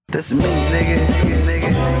That's me, nigga.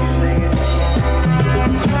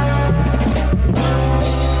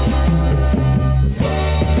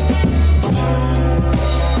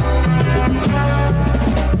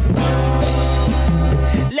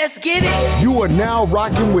 Let's get it. You are now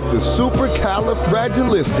rocking with the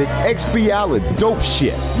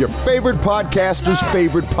Supercalifragilisticexpialidocious, your favorite podcaster's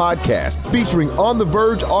favorite podcast, featuring on the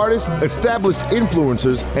verge artists, established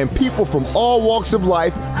influencers, and people from all walks of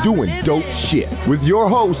life doing dope shit. With your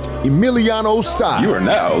host, Emiliano Style. You are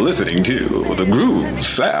now listening to the groove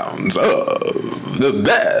sounds of the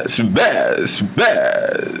best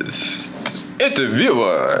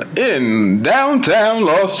interviewer in downtown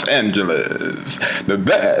Los Angeles. The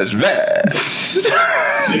best.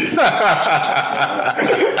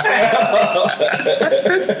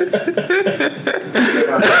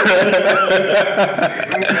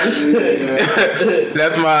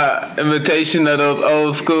 That's my imitation of those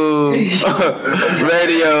old school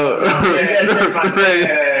radio.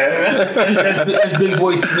 That's Big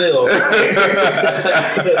Voice Mill.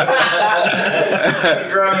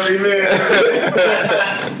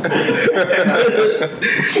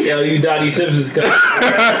 Yo, you Dottie Simpsons cut.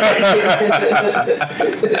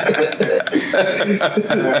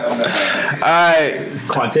 Alright. It's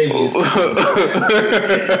Quantavious.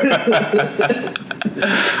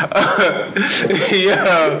 Yo,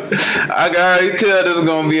 I can already tell this is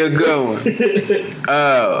gonna be a good one.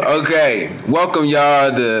 Okay. Welcome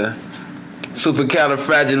y'all to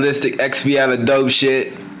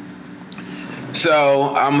Supercalifragilisticexpialidocious.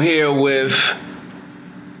 So I'm here with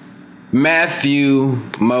Matthew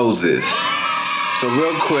Moses. So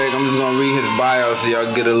real quick, I'm just gonna read his bio so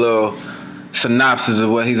y'all get a little synopsis of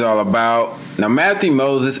what he's all about. Now, Matthew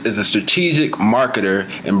Moses is a strategic marketer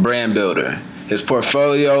and brand builder. His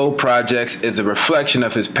portfolio projects is a reflection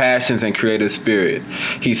of his passions and creative spirit.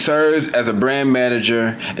 He serves as a brand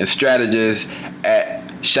manager and strategist at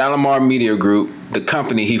Shalimar Media Group, the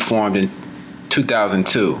company he formed in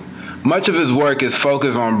 2002. Much of his work is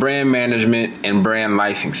focused on brand management and brand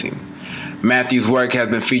licensing. Matthew's work has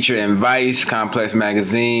been featured in Vice, Complex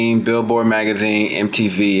Magazine, Billboard Magazine,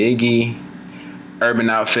 MTV Iggy, Urban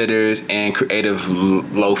Outfitters, and Creative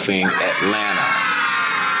Loafing Atlanta.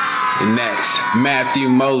 Next, Matthew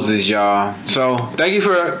Moses, y'all. So, thank you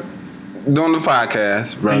for doing the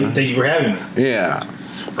podcast, brother. Thank you for having me. Yeah.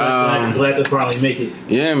 I'm glad to finally make it.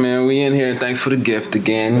 Yeah, man, we in here. Thanks for the gift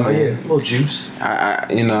again. Oh yeah, a little juice.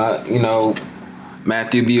 You know,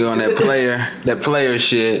 Matthew be on that player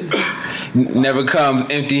shit. Never comes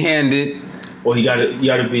empty-handed. Well, you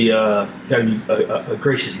gotta be a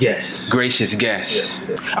gracious guest. Gracious guest.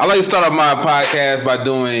 Yeah. I like to start off my podcast by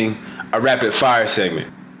doing a rapid fire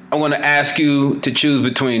segment. I want to ask you to choose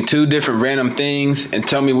between two different random things and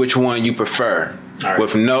tell me which one you prefer, all right,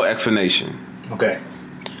 with no explanation. Okay.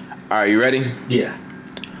 All right, you ready? Yeah.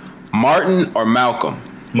 Martin or Malcolm?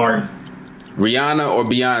 Martin. Rihanna or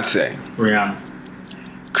Beyonce? Rihanna.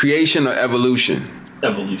 Creation or evolution?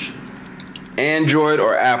 Evolution. Android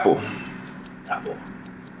or Apple? Apple.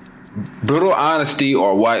 Brutal honesty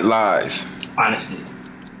or white lies? Honesty.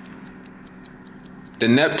 The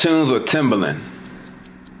Neptunes or Timberland?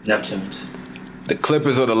 Neptunes. The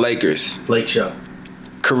Clippers or the Lakers? Lake Show.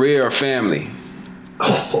 Career or family?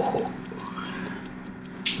 Oh.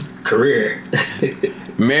 Career.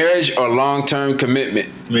 Marriage or long-term commitment?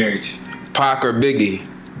 Marriage. Pac or Biggie?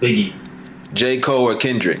 Biggie. J. Cole or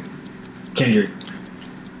Kendrick? Kendrick.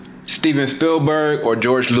 Steven Spielberg or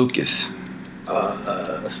George Lucas?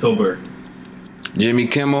 Spielberg. Jimmy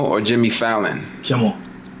Kimmel or Jimmy Fallon? Kimmel.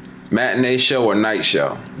 Matinee show or night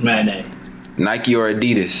show? Matinee. Nike or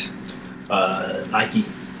Adidas? Nike.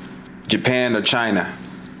 Japan or China?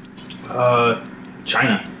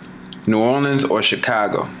 China. New Orleans or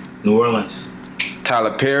Chicago? New Orleans.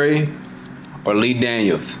 Tyler Perry or Lee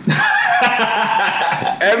Daniels?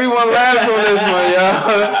 Everyone laughs on this one, y'all.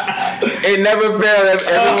 It never fails.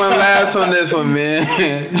 Everyone laughs on this one, man.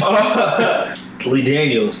 Lee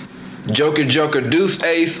Daniels. Joker Deuce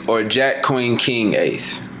Ace or Jack Queen King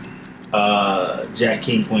Ace? Jack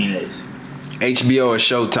King Queen Ace. HBO or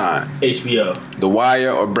Showtime? HBO. The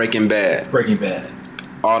Wire or Breaking Bad? Breaking Bad.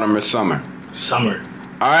 Autumn or summer? Summer.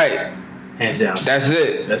 All right. Hands down. That's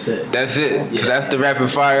it. That's it. Yeah. So that's the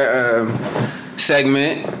rapid fire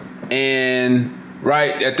segment. And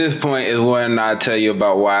right at this point is when I tell you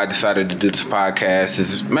about why I decided to do this podcast.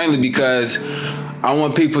 Is mainly because I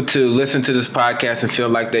want people to listen to this podcast and feel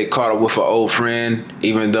like they caught up with an old friend,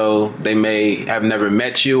 even though they may have never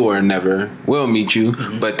met you or never will meet you,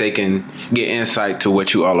 but they can get insight to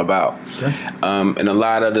what you're all about. Okay. And a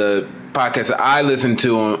lot of the podcasts that I listen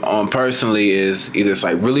to on personally is either it's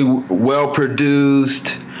like really well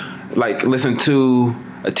produced like listen to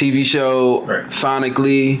a TV show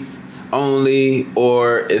sonically only,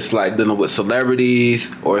 or it's like dealing with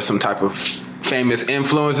celebrities or some type of famous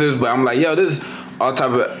influencers. But I'm like, yo, there's all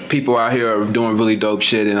type of people out here are doing really dope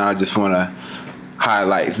shit, and I just want to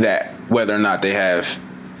highlight that, whether or not they have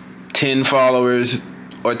 10 followers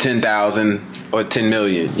or 10,000 or 10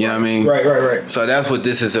 million. You know what I mean? Right. So that's what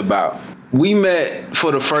this is about. We met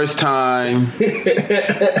for the first time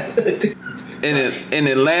in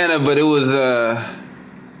Atlanta, but it was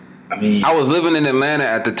I was living in Atlanta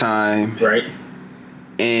at the time, right?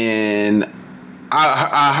 And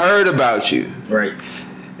I heard about you, right?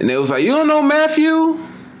 And it was like, you don't know Matthew,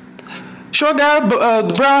 short guy,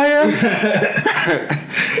 brown hair.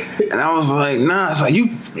 And I was like, nah. It's like,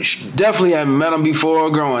 you definitely haven't met him before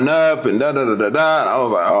growing up, and da da da da da. And I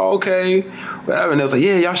was like, oh, okay, whatever. And it was like,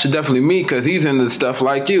 yeah, y'all should definitely meet because he's into stuff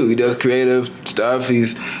like you. He does creative stuff. He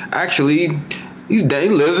lives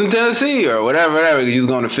in Tennessee or whatever. He was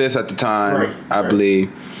going to FIST at the time, I believe.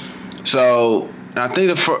 So I think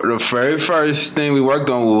the very first thing we worked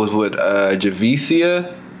on was with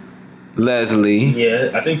Javicia Leslie.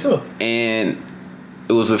 Yeah, I think so. And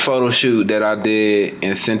it was a photo shoot that I did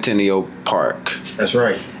in Centennial Park. That's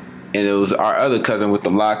right. And it was our other cousin with the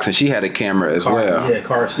locks, and she had a camera as well. Yeah,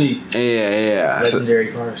 Car C. Yeah.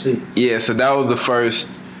 Legendary Car C. Yeah, so that was the first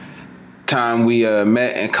time we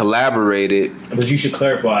met and collaborated. But you should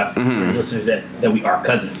clarify, listeners, that we are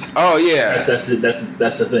cousins. Oh yeah, that's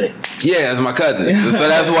the thing. Yeah, it's my cousin. So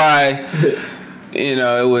that's why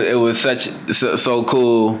it was so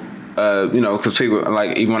cool. Because people,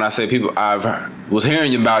 like, even when I say people, I was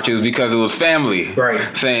hearing about you, because it was family, right?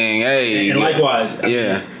 Saying, hey, and likewise,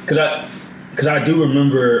 because I do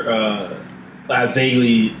remember, I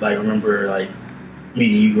vaguely remember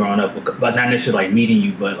meeting you growing up, but not necessarily meeting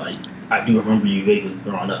you, but I do remember you vaguely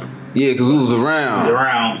growing up. Yeah, because we was around.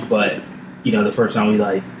 But the first time we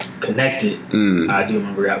connected, I do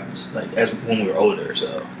remember that was as when we were older.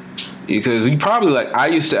 So because we probably I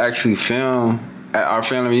used to actually film at our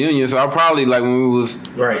family reunion, so I probably when we was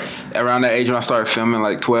around that age when I started filming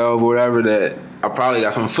 12 or whatever, that I probably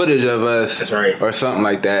got some footage of us or something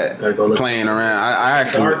like that playing around. I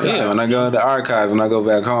actually when I go to the archives when I go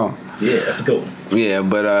back home. Yeah, that's a good one. Yeah,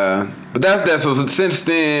 but that's that. So since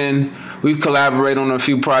then we've collaborated on a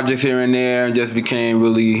few projects here and there and just became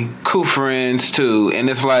really cool friends too. And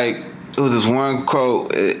it's it was this one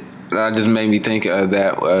quote that just made me think of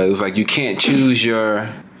that. It was you can't choose your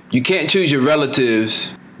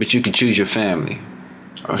relatives, but you can choose your family.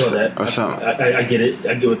 Or something. I get it.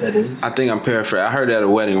 I get what that is. I think I'm paraphrasing. I heard that at a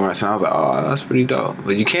wedding once, and I was like, oh, that's pretty dope.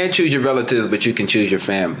 But you can't choose your relatives, but you can choose your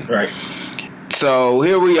family. Right. So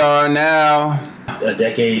here we are now. A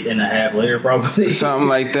decade and a half later, probably. Something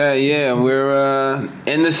like that, yeah. We're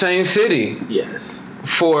in the same city. Yes.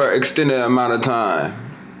 For an extended amount of time.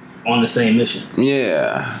 On the same mission.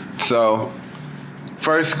 Yeah. So,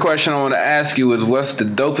 first question I want to ask you is, what's the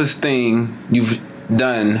dopest thing you've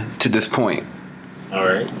done to this point? All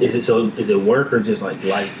right. Is it work or just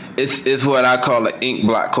life? It's what I call an ink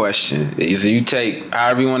blot question. Is you take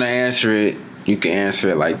however you want to answer it, you can answer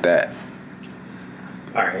it like that.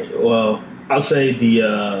 All right. Well, I'll say the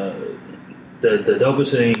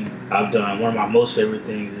dopest thing I've done. One of my most favorite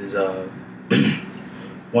things is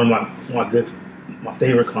one of my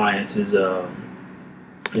favorite clients is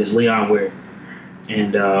Leon Ware.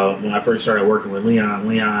 And when I first started working with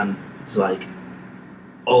Leon is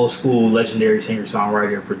old school legendary singer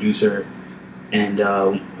songwriter producer. And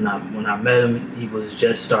when I met him, he was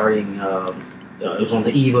just starting. It was on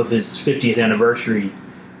the eve of his 50th anniversary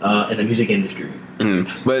in the music industry.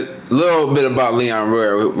 But a little bit about Leon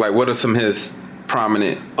Ware. What are some of his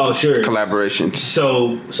prominent collaborations?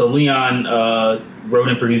 So Leon wrote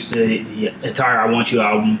and produced the entire "I Want You"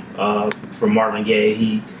 album from Marvin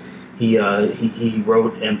Gaye. He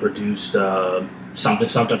wrote and produced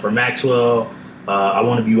something for Maxwell. "I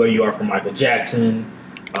Want to Be Where You Are" for Michael Jackson,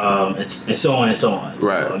 and so on and so on.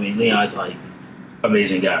 Right. So, Leon's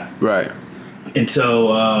amazing guy. Right. And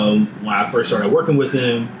so when I first started working with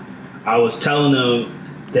him, I was telling him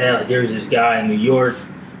that there's this guy in New York,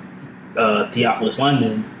 Theophilus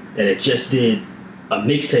London, that had just did a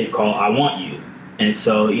mixtape called "I Want You." And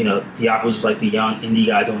so, Theophilus was the young indie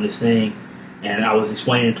guy doing this thing. And I was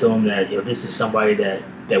explaining to him that, this is somebody that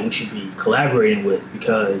we should be collaborating with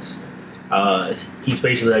because he's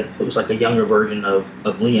basically it was a younger version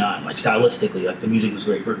of Leon, stylistically. The music was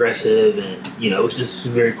very progressive and, it was just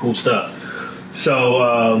some very cool stuff.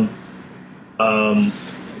 So,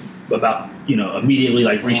 immediately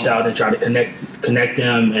reached out and tried to connect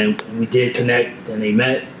them, and we did connect and they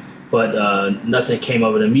met, but nothing came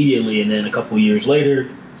of it immediately. And then a couple years later,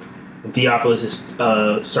 when Theophilus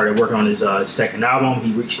started working on his second album,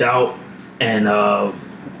 he reached out and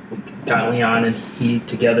got Leon and he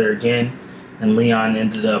together again, and Leon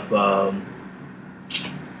ended up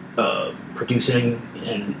producing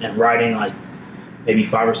and writing like maybe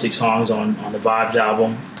 5 or 6 songs on the Vibes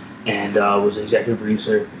album, and was the executive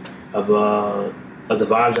producer of the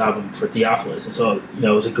Vibes album for Theophilus. And so, you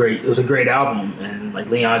know, it was a great album, and like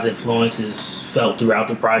Leon's influence is felt throughout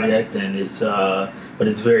the project, and but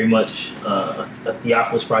it's very much a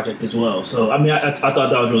Theophilus project as well. So I mean, I thought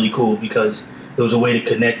that was really cool because it was a way to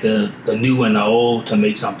connect the new and the old to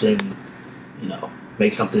make something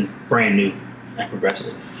brand new and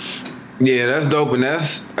progressive. Yeah, that's dope, and I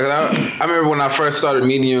remember when I first started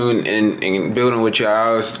meeting you and building with you,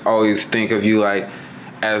 I always think of you like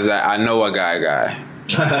as that I know a guy.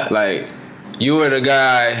 Like, you were the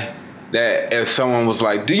guy that if someone was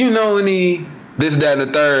like, do you know any this, that, and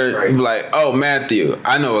the third, right, you'd be like, oh, Matthew,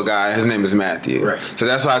 I know a guy, his name is Matthew. Right. So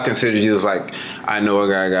that's why I considered you as like, I know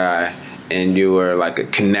a guy, and you were like a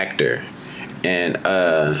connector, and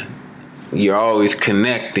you're always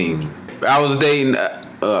connecting. I was dating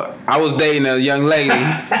a young lady.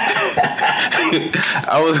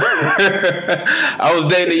 I was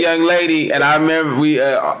dating a young lady, and I remember we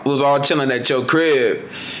was all chilling at your crib,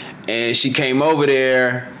 and she came over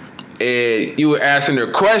there, and you were asking her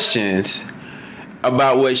questions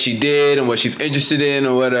about what she did and what she's interested in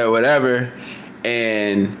or whatever,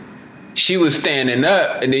 and she was standing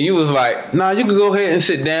up, and then you was like, nah, you can go ahead and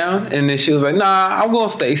sit down. And then she was like, nah, I'm going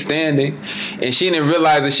to stay standing. And she didn't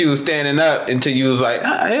realize that she was standing up until you was like,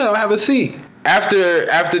 have a seat. After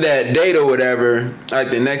that date or whatever,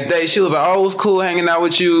 like the next day, she was like, oh, it was cool hanging out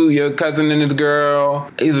with you, your cousin and his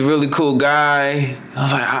girl. He's a really cool guy. I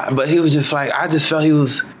was like, but he was just like, I just felt he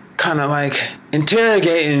was kind of like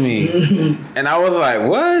interrogating me. And I was like,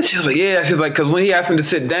 what? She was like, yeah. She's like, because when he asked me to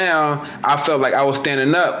sit down, I felt like I was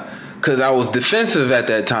standing up, because I was defensive at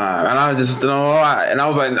that time, and I just don't know why. And I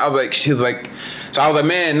was like, she was like, so I was like,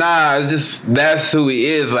 man, nah, it's just that's who he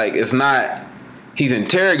is. Like, it's not he's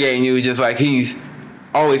interrogating you. It's just like he's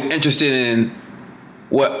always interested in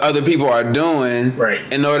what other people are doing, right,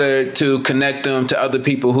 in order to connect them to other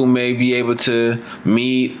people who may be able to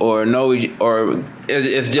meet or know, or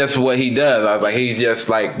it's just what he does. I was like, he's just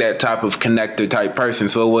like that type of connector type person.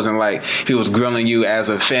 So it wasn't like he was grilling you as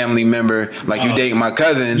a family member, like you dating my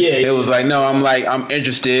cousin. Yeah, it was like, no, I'm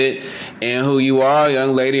interested in who you are,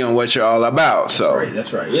 young lady, and what you're all about. So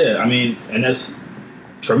that's right. Yeah, I mean, and that's,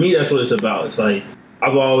 for me, that's what it's about. It's like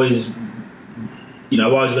I've always been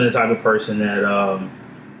the type of person that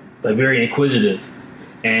like very inquisitive,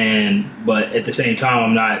 but at the same time,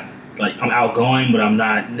 I'm not like, I'm outgoing, but I'm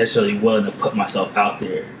not necessarily willing to put myself out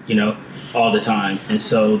there, all the time. And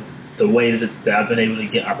so the way that I've been able to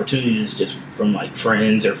get opportunities just from like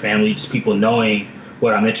friends or family, just people knowing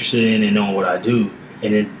what I'm interested in and knowing what I do,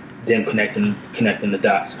 and then them connecting the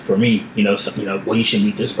dots for me, well, you should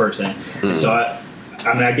meet this person. Mm-hmm. And so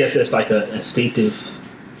I guess that's like an instinctive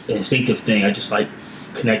thing. I just like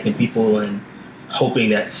connecting people and hoping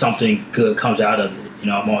that something good comes out of it.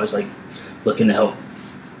 I'm always like looking to help,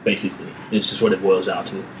 basically. It's just what it boils down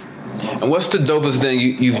to. And what's the dopest thing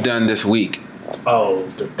you've done this week? Oh,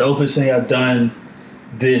 the dopest thing I've done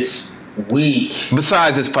this week,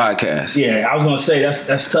 besides this podcast? Yeah, I was gonna say that's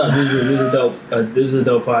tough. This is a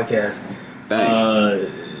dope podcast. Thanks.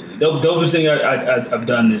 Dopest thing I've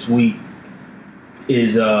done this week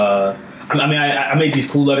is I made these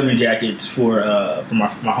cool Letterman jackets for my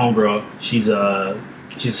homegirl. She's a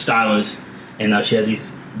stylist, and she has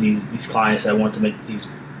these clients that want to make these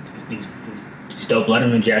dope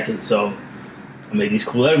Letterman jackets. So I made these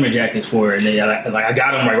cool Letterman jackets for her, and I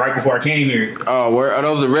got them right before I came here. Oh, are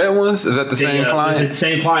those the red ones? Is that the same client? It's the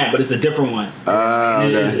same client, but it's a different one.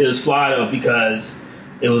 It was fly though, because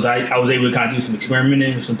I was able to kind of do some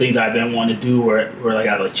experimenting with some things I've been wanting to do, where like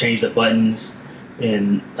I like change the buttons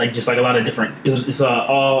and like just like a lot of different. It's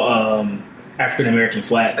all African American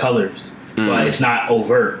flag colors, but it's not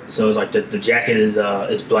overt. So it's like the jacket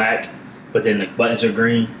is black, but then the buttons are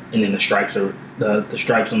green, and then the stripes are the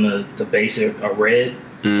stripes on the base are red.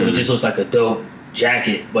 So it just looks like a dope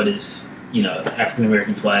jacket, but it's African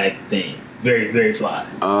American flag thing. Very, very fly.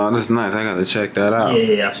 Oh, that's nice. I got to check that out.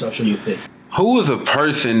 Yeah. So I'll show you a pic. Who is a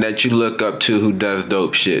person that you look up to who does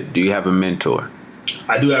dope shit? Do you have a mentor?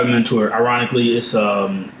 I do have a mentor. Ironically, it's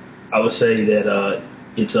I would say that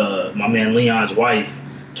it's my man Leon's wife,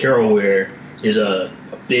 Carol Ware, is a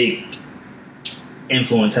big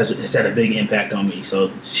influence. Has had a big impact on me.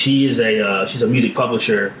 So she is she's a music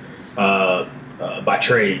publisher by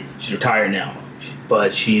trade. She's retired now,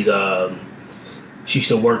 but she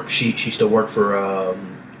still work for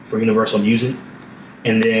for Universal Music,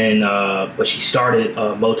 and then but she started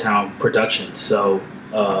Motown Productions. So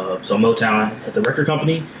Motown had the record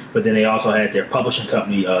company, but then they also had their publishing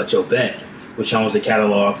company, Joe Bett, which owns the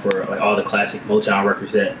catalog for like all the classic Motown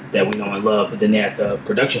records that we know and love. But then they had the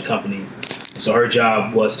production company. So her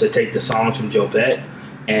job was to take the songs from Joe Bett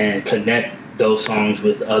and connect those songs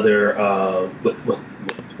with other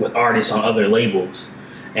with artists on other labels,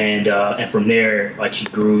 and from there, like, she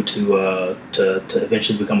grew to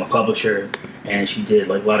eventually become a publisher, and she did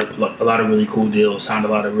like a lot of really cool deals, signed a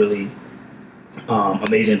lot of really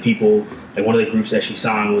amazing people. Like, one of the groups that she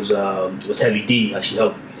signed was Heavy D. Like, she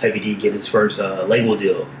helped Heavy D get his first label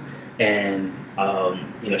deal, and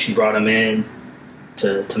she brought him in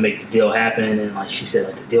to make the deal happen. And like she said,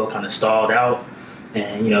 like, the deal kind of stalled out,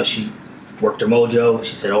 and she worked her mojo.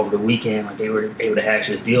 She said over the weekend, like, they were able to hash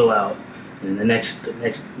this deal out, and the next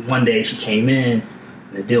one day she came in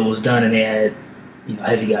and the deal was done, and they had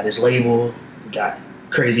Heavy got his label, he got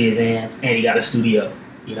Crazy Advance, and he got a studio.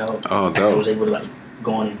 Oh, dope. And was able to like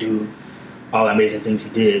go on and do all the amazing things he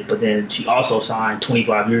did. But then she also signed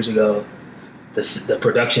 25 years ago the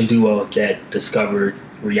production duo that discovered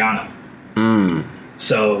Rihanna.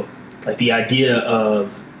 So like the idea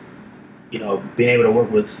of being able to work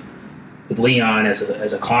with Leon as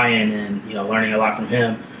a client, and learning a lot from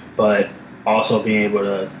him, but also being able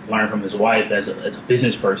to learn from his wife as a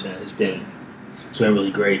business person it's been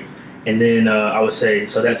really great. And then I would say,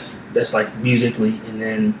 so that's like musically, and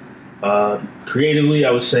then creatively,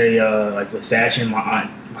 I would say like with fashion, my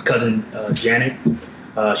cousin Janet,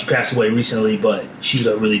 she passed away recently, but she was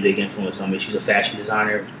a really big influence on me. She's a fashion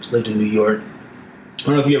designer. She lived in New York. I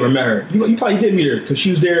don't know if you ever met her. You probably did meet her because she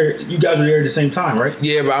was there. You guys were there at the same time, right?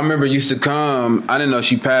 Yeah, but I remember used to come. I didn't know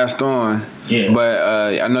she passed on. Yeah.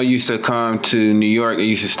 But I know you used to come to New York and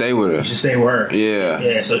used to stay with her. You should stay with her. Yeah.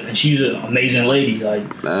 Yeah. So, and she was an amazing lady.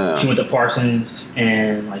 Like, she went to Parsons,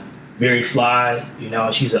 and like very fly.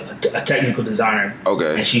 She's a technical designer.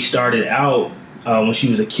 Okay. And she started out when she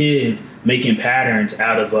was a kid making patterns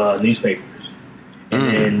out of newspapers,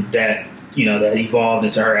 and then that evolved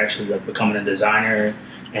into her actually like becoming a designer.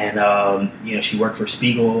 And she worked for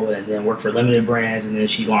Spiegel, and then worked for Limited Brands, and then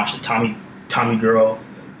she launched a Tommy Girl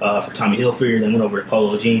for Tommy Hilfiger, then went over to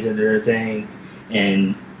Polo Jeans and did her thing.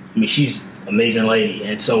 And I mean, she's an amazing lady.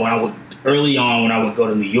 And so early on when I would go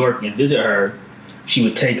to New York and visit her, she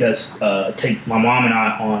would take my mom and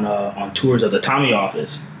I on tours of the Tommy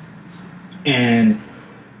office. And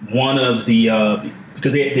one of the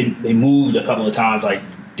because they moved a couple of times, like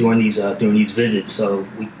during these visits, so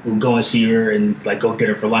we would go and see her and like go get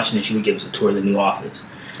her for lunch, and then she would give us a tour of the new office.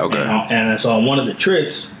 Okay. And so on one of the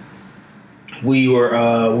trips, we were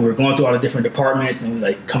going through all the different departments, and we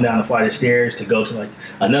like come down a flight of stairs to go to like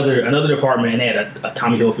another department, and they had a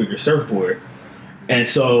Tommy Hilfiger surfboard. And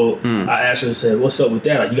so I asked her and said, "What's up with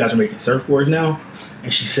that? Like, you guys are making surfboards now?"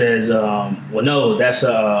 And she says, "Well, no, that's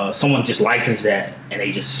someone just licensed that, and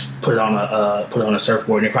they just put it on a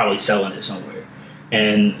surfboard, and they're probably selling it somewhere."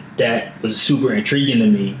 And that was super intriguing to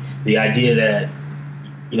me. The idea that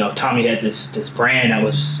Tommy had this brand that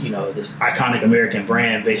was this iconic American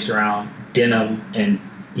brand based around denim and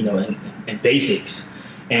and basics,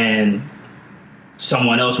 and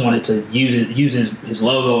someone else wanted to use his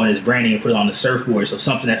logo and his branding and put it on the surfboard. So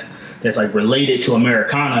something that's like related to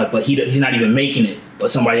Americana, but he's not even making it, but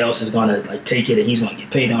somebody else is gonna like take it and he's gonna get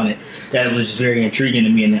paid on it. That was just very intriguing to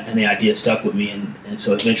me, and the idea stuck with me, and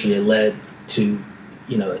so eventually it led to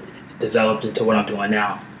it developed into what I'm doing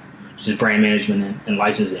now, which is brand management and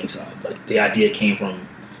licensing. So like the idea came from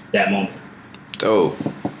that moment. Dope.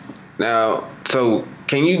 Now, so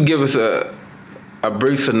can you give us a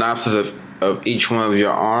brief synopsis of each one of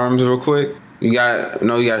your arms real quick? You got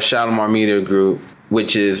Shalimar Media Group,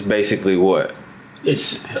 which is basically what?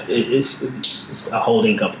 It's a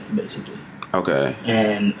holding company basically. Okay.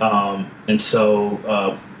 And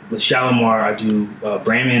so with Shalimar, I do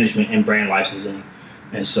brand management and brand licensing.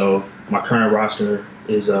 And so my current roster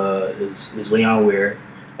is Leon Ware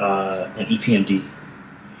and EPMD,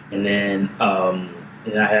 and then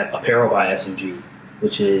I have Apparel by SMG,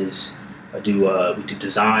 which is we do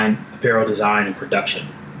design, apparel design, and production,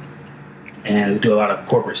 and we do a lot of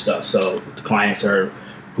corporate stuff. So the clients are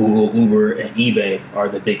Google, Uber, and eBay are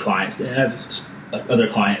the big clients. And I have other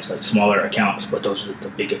clients like smaller accounts, but those are the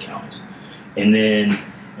big accounts. And then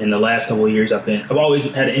in the last couple of years, I've always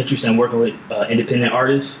had an interest in working with independent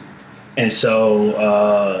artists, and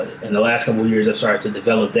so in the last couple of years, I've started to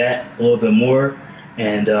develop that a little bit more,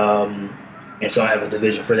 and so I have a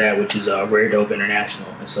division for that, which is Rare Dope International,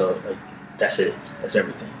 and so like, that's it, that's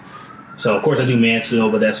everything. So of course I do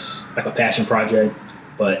Mansfield, but that's like a passion project.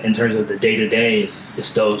 But in terms of the day to day,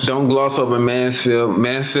 it's those. Don't gloss over Mansfield.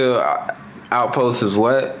 Mansfield Outpost is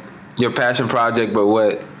what? Your passion project, but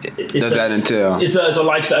what does that entail? It's a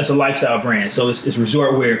lifestyle. It's a lifestyle brand. So it's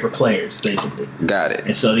resort wear for players, basically. Got it.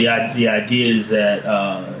 And so the idea is that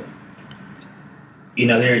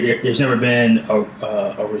there's never been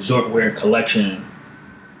a resort wear collection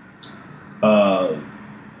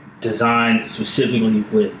designed specifically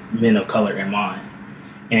with men of color in mind.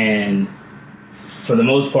 And for the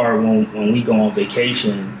most part, when we go on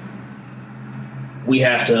vacation, we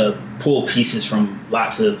have to pull pieces from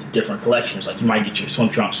lots of different collections. Like you might get your swim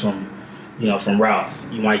trunks from Ralph.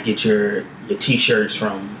 You might get your t-shirts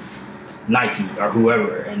from Nike or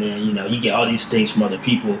whoever, and then you get all these things from other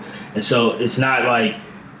people. And so it's not like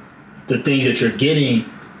the things that you're getting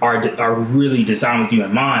are really designed with you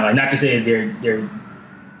in mind. Like, not to say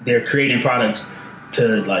they're creating products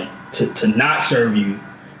to not serve you,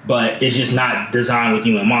 but it's just not designed with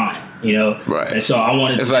you in mind. Right. And so I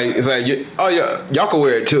wanted. It's like y'all can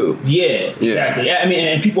wear it too. Yeah, exactly. I mean,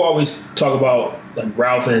 and people always talk about like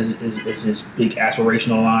Ralph is this big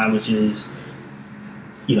aspirational line, which is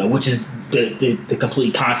the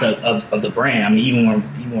complete concept of the brand. I mean, even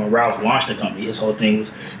when Ralph launched the company, his whole thing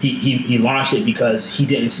was he launched it because he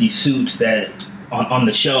didn't see suits that on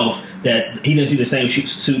the shelf, that he didn't see the same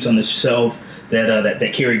suits on the shelf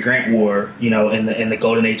that Cary Grant wore, in the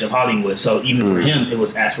golden age of Hollywood. So even for him, it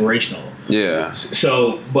was aspirational. Yeah.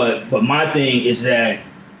 So, but my thing is that,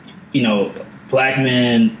 black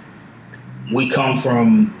men, we come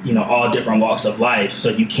from, all different walks of life. So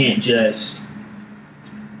you can't just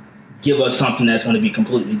give us something that's going to be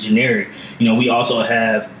completely generic. We also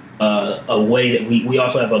have a way that we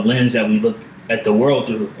also have a lens that we look at the world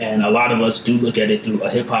through, and a lot of us do look at it through a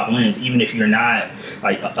hip hop lens. Even if you're not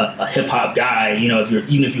like a hip hop guy,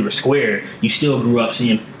 even if you were square, you still grew up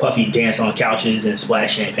seeing Puffy dance on couches and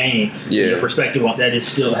splash champagne. Yeah. So your perspective on that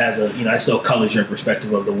still has that still colors your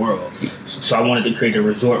perspective of the world. So I wanted to create a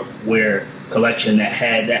resort wear collection that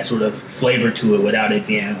had that sort of flavor to it without it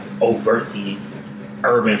being overtly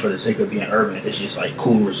urban for the sake of being urban. It's just like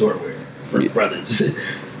cool resort wear for brothers.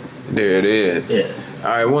 There it is. Yeah. All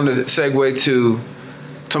right, I want to segue to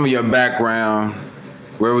some of your background.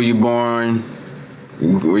 Where were you born?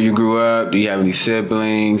 Where you grew up? Do you have any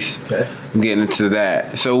siblings? Okay. I'm getting into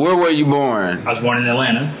that. So where were you born? I was born in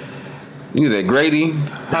Atlanta. You was at Grady?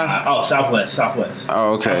 Southwest.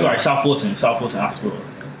 Oh, okay. I'm sorry, South Fulton Hospital.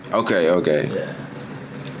 Okay. Yeah.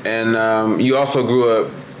 And you also grew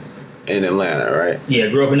up in Atlanta, right? Yeah,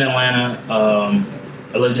 grew up in Atlanta.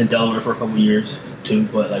 I lived in Delaware for a couple years too,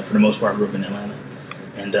 but like for the most part, I grew up in Atlanta.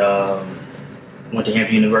 And went to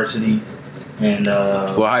Hampton University. And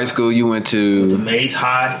what high school you went to? Mays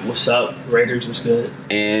High. What's up, Raiders? What's good?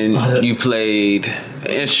 And you played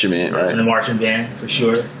an instrument, right? In the marching band, for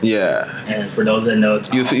sure. Yeah. And for those that know,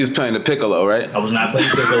 you was playing the piccolo, right? I was not playing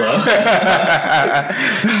piccolo.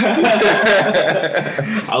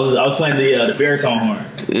 I was playing the baritone horn.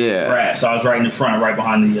 Yeah. Right. So I was right in the front, right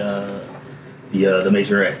behind the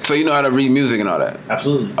majorettes. So you know how to read music and all that?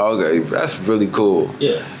 Absolutely. Okay, that's really cool.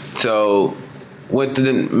 Yeah. So went to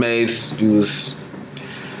the Mays. You was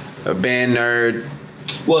a band nerd.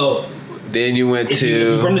 Well, then you went if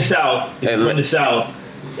you're from the South.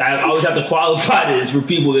 I always have to qualify this for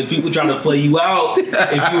people. If people try to play you out, if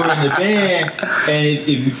you were in the band, and if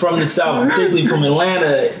you're from the South, particularly from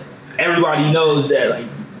Atlanta, everybody knows that like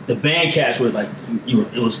the band cats were like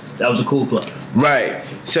that was a cool club. Right.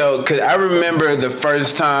 So, cause I remember the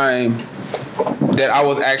first time that I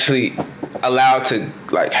was actually allowed to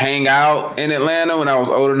like hang out in Atlanta when I was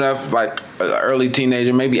old enough, like an early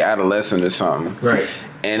teenager, maybe adolescent or something. Right.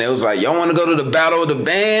 And it was like, y'all want to go to the Battle of the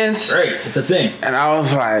Bands? Right, it's a thing. And I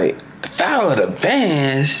was like, the Battle of the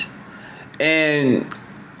Bands? And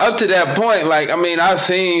up to that point, like, I mean, I've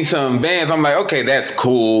seen some bands. I'm like, okay, that's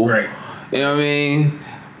cool. Right. You know what I mean?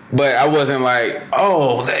 But I wasn't like,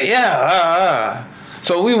 oh, yeah.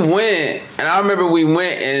 So we went, and I remember we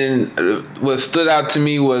went, and what stood out to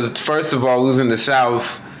me was, first of all, we was in the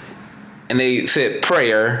South, and they said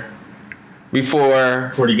prayer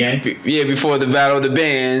before the game? Yeah, before the Battle of the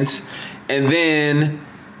Bands. And then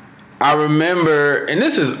I remember, and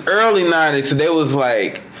this is early 90s, so they was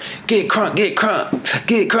like, get crunk, get crunk,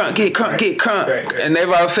 get crunk, get crunk, get crunk. Right. And they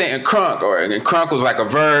were saying crunk, and crunk was like a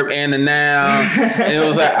verb and a noun. And it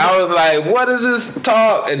was like, I was like, what is this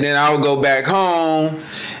talk? And then I would go back home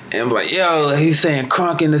and be like, yo, he's saying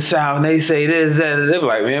crunk in the South, and they say this, that, and they were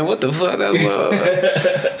like, man, what the fuck?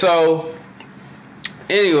 So,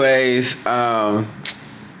 anyways,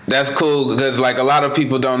 that's cool because like a lot of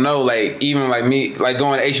people don't know, like even like me, like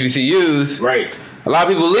going to HBCUs, right? A lot of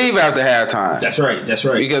people leave after halftime. That's right.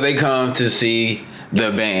 Because they come to see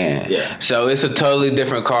the band. Yeah. So it's a totally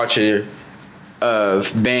different culture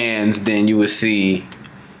of bands than you would see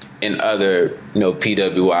in other,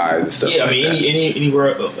 PWIs and stuff. Yeah, like that.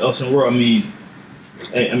 anywhere else in the world. I mean,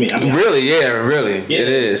 really, it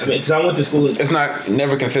is. Because I went to school. It's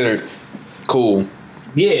never considered cool.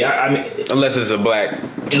 Yeah, unless it's a black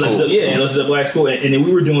school. Unless it's a black school, and then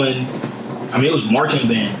we were doing. It was marching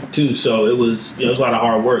band too, so it was a lot of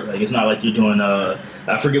hard work. Like it's not like you're doing I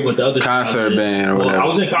forget what the other concert band or whatever. I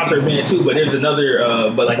was in concert band too, but there's another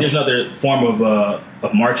there's another form of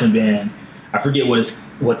marching band. I forget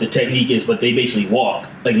what the technique is, but they basically walk.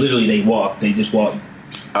 Like literally, they walk. They just walk.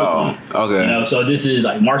 Oh, okay. So this is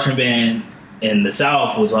like marching band in the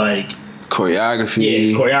South was like choreography. Yeah,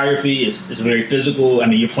 it's choreography. It's very physical.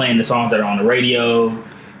 You're playing the songs that are on the radio.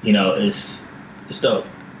 It's dope.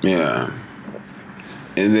 Yeah.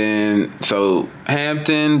 And then, so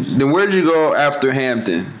Hampton. Then where did you go after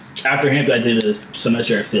Hampton? After Hampton, I did a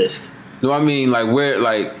semester at Fisk. No, I mean where?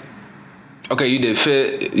 Okay, you did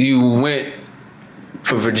Fisk. You went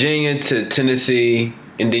from Virginia to Tennessee,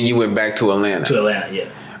 and then you went back to Atlanta. To Atlanta, yeah.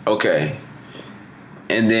 Okay.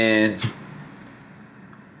 And then,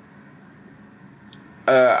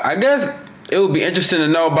 I guess it would be interesting to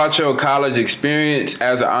know about your college experience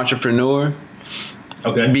as an entrepreneur.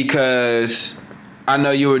 Okay. Because I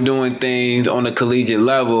know you were doing things on a collegiate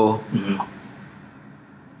level, mm-hmm.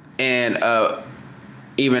 and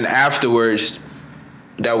even afterwards,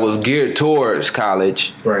 that was geared towards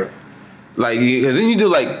college, right? Because then you do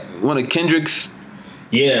one of Kendrick's,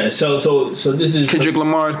 So this is Kendrick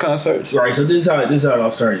Lamar's concerts, right? So this is how it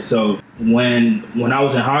all started. So when I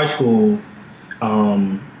was in high school,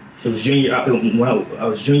 it was junior. When I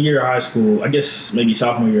was junior year of high school, I guess maybe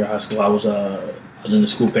sophomore year of high school, I was in the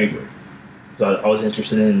school paper. So I was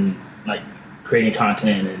interested in creating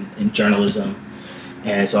content and journalism,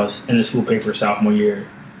 and so I was in the school paper sophomore year,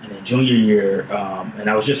 and then junior year, and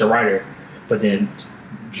I was just a writer. But then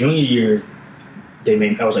junior year,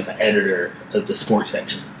 I was like the editor of the sports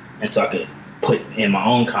section, and so I could put in my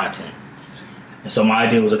own content. And so my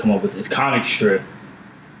idea was to come up with this comic strip,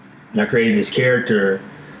 and I created this character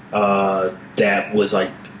that was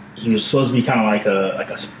he was supposed to be kind of like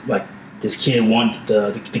this kid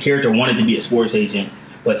the character wanted to be a sports agent,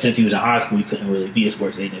 but since he was in high school, he couldn't really be a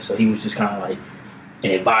sports agent. So he was just kind of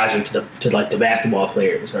an advisor to the basketball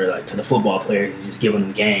players or to the football players, and just giving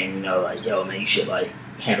them game. Yo man, you should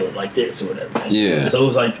handle it like this or whatever. Yeah. So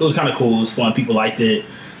it was kind of cool. It was fun. People liked it.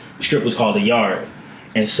 The strip was called The Yard,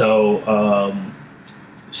 and so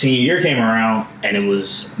senior year came around, and it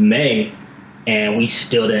was May, and we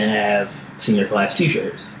still didn't have senior class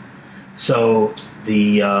T-shirts. So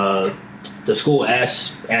the school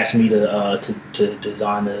asked me to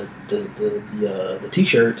design the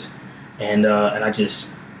T-shirts, and I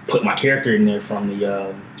just put my character in there from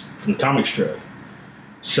the comic strip.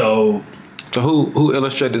 So who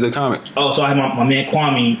illustrated the comics? Oh, so I had my man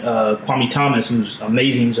Kwame Thomas, who's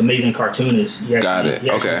amazing. He's an amazing cartoonist. He actually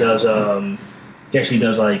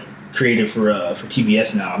does creative for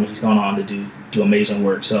TBS now. He's gone on to do amazing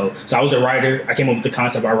work. So I was the writer. I came up with the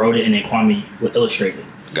concept. I wrote it, and then Kwame would illustrate it.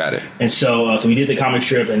 Got it. And so we did the comic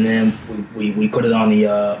strip, and then we put it on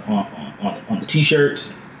the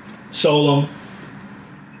T-shirts, sold them,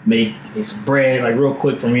 made some bread real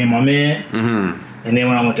quick for me and my man. Mm-hmm. And then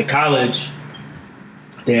when I went to college,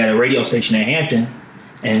 they had a radio station in Hampton,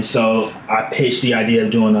 and so I pitched the idea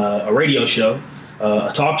of doing a radio show,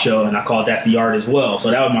 a talk show, and I called that The Yard as well. So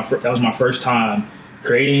that was my first time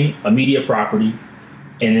creating a media property,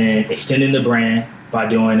 and then extending the brand by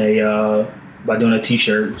doing a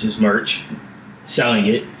T-shirt, which is merch, selling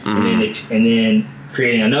it, mm-hmm. and then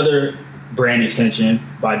creating another brand extension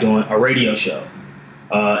by doing a radio show.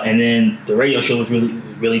 And then the radio show was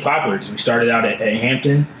really popular because we started out at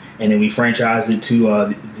Hampton, and then we franchised it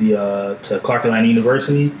to Clark Atlanta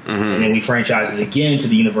University, mm-hmm. and then we franchised it again to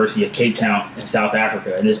the University of Cape Town in South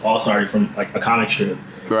Africa. And this all started from a comic strip,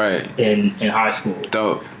 right, in high school.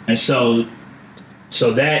 Dope. And so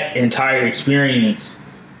that entire experience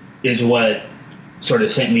is what sort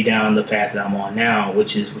of sent me down the path that I'm on now,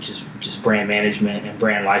 which is brand management and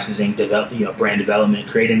brand licensing, brand development,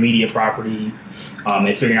 creating media property,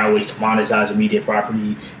 and figuring out ways to monetize a media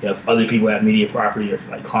property. If other people have media property or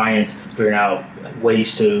clients, figuring out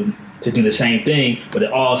ways to do the same thing. But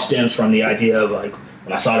it all stems from the idea of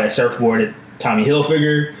when I saw that surfboard at Tommy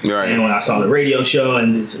Hilfiger, right, and when I saw the radio show,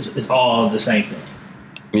 and it's all the same thing.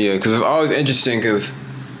 Yeah, because it's always interesting because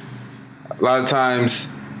a lot of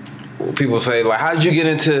times people say how did you get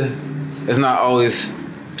into? It's not always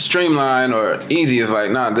streamlined or easy. It's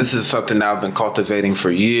like, nah, this is something that I've been cultivating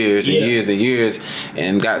for years and years and years,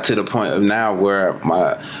 and got to the point of now where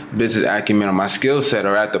my business acumen or my skill set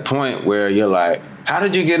are at the point where you're like, how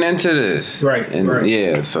did you get into this? Right. And right.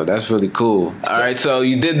 yeah, so that's really cool. All right, so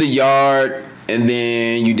you did the yard, and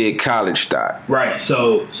then you did College Stock. Right.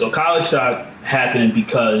 So College Stock happened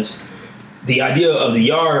because the idea of the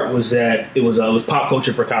yard was that it was pop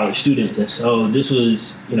culture for college students, and so this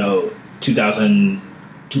was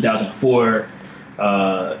 2004,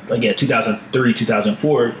 2003,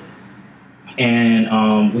 2004,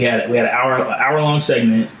 and we had an hour long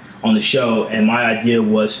segment on the show, and my idea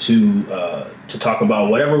was to talk about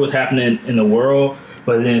whatever was happening in the world,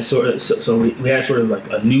 but then so we had sort of like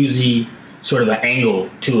a newsy sort of an angle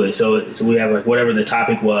to it. So we have like whatever the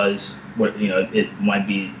topic was, it might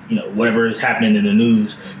be whatever is happening in the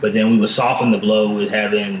news, but then we would soften the blow with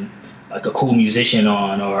having like a cool musician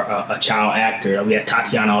on or a child actor. We had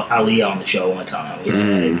Tatiana Ali on the show one time. We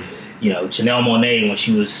had, Janelle Monáe when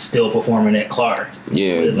she was still performing at Clark.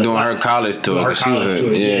 Yeah, doing her college tour.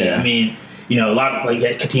 Yeah, I mean, a lot of, like, we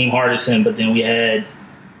had Kateem Hardison, but then we had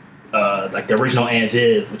like the original Aunt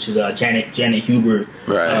Viv, which is Janet Hubert.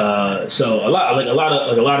 Right. So a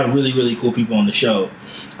lot of really, really cool people on the show,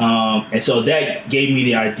 and so that gave me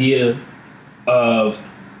the idea of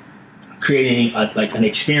creating an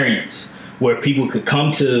experience where people could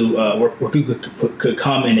come to where people could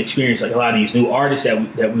come and experience like a lot of these new artists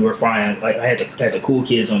that we were finding. Like I had the cool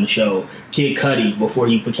kids on the show, Kid Cudi before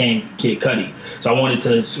he became Kid Cudi. So I wanted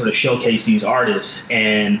to sort of showcase these artists,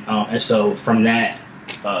 and so from that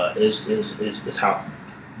is how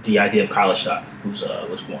the idea of College Stock was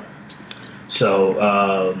born. So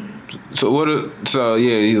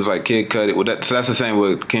he was like Kid Cudi. Well, so that's the same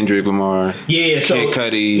with Kendrick Lamar. Yeah, so Kid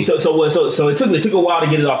Cudi. So it took a while to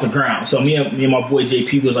get it off the ground. So me and my boy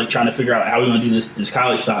JP was like trying to figure out how we gonna do this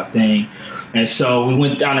College Stock thing, and so we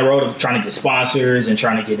went down the road of trying to get sponsors and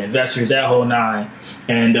trying to get investors, that whole nine.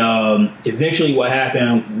 And eventually, what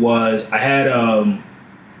happened was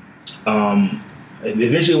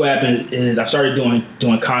Eventually, what happened is I started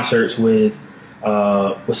doing concerts with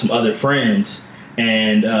some other friends.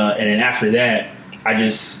 And then after that, I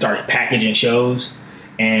just started packaging shows,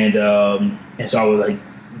 and so I would like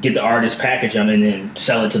get the artist, package them, and then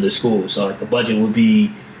sell it to the school. So like the budget would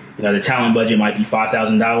be, the talent budget might be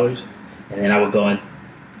 $5,000, and then I would go and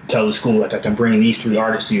tell the school like I can bring these 3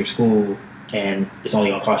 artists to your school, and it's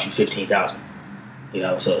only gonna cost you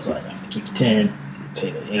 $15,000. So it's like I'm gonna keep the 10,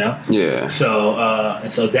 pay the, Yeah. So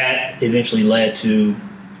and so that eventually led to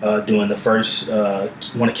doing the first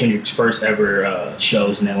one of Kendrick's first ever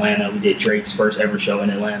shows in Atlanta. We did Drake's first ever show in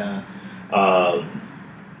Atlanta.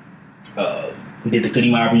 We did the Goody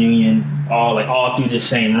Mob reunion, all through this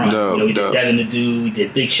same run. We did Devin the Dude, we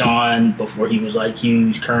did Big Sean before he was like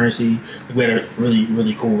huge, Currency. We had a really,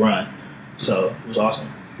 really cool run. So it was awesome.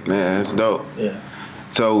 Man, that's dope. Yeah.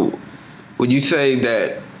 So would you say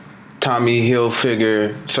that Tommy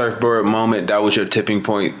Hilfiger surfboard moment, that was your tipping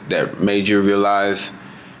point that made you realize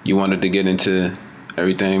you wanted to get into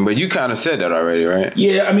everything? But you kind of said that already, right?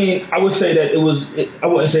 Yeah, I mean, I would say that I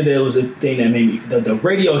wouldn't say that it was a thing that made me. The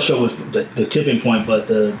radio show was the tipping point, but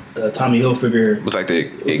the Tommy Hilfiger was like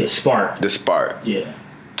the spark. The spark. Yeah.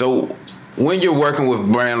 So when you're working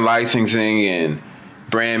with brand licensing and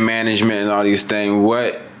brand management and all these things,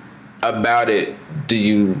 what about it do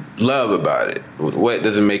you love about it? What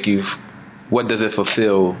does it make you? What does it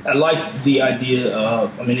fulfill? I like the idea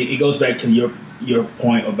of. I mean, it goes back to your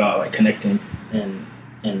point about like connecting and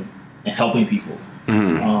helping people.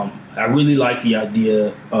 Mm-hmm. I really like the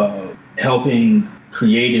idea of helping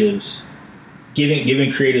creatives,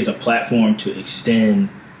 giving creatives a platform to extend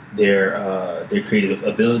their creative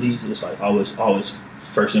abilities. It's like always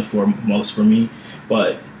first and foremost for me.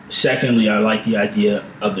 But secondly, I like the idea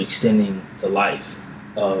of extending the life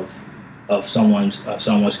of someone's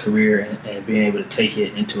career and being able to take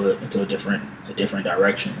it into a different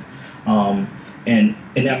direction. And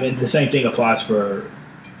I mean the same thing applies for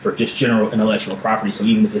just general intellectual property. So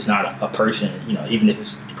even if it's not a person, even if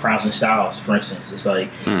it's Crowns and Styles, for instance, it's like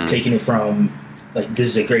taking it from like this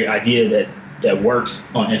is a great idea that works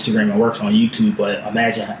on Instagram and works on YouTube, but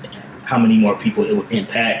imagine how many more people it would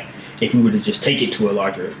impact if we were to just take it to a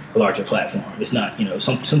larger platform. It's not,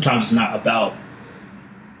 sometimes it's not about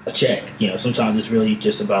a check. Sometimes it's really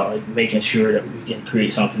just about like making sure that we can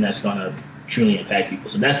create something that's gonna truly impact people.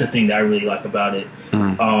 So that's the thing that I really like about it.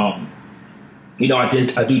 I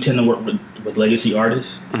do tend to work with legacy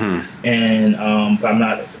artists, and but I'm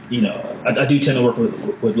not, I do tend to work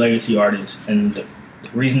with legacy artists, and the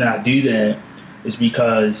reason that I do that is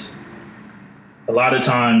because a lot of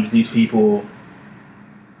times these people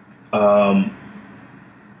to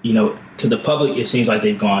the public, it seems like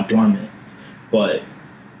they've gone dormant, but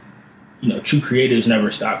true creatives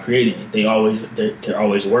never stop creating. They're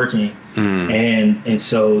always working, and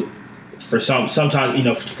so for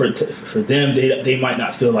sometimes for them they might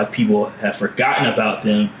not feel like people have forgotten about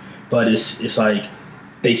them, but it's like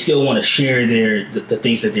they still want to share the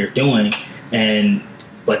things that they're doing,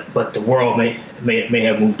 but the world may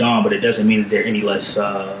have moved on, but it doesn't mean that they're any less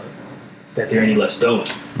dope.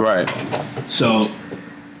 Right. So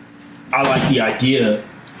I like the idea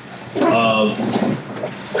of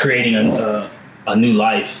creating a new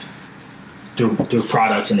life through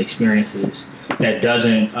products and experiences that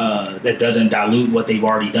doesn't dilute what they've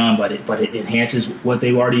already done, but it enhances what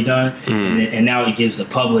they've already done, and now it gives the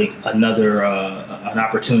public another an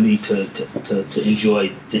opportunity to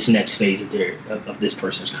enjoy this next phase of this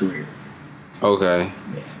person's career. Okay.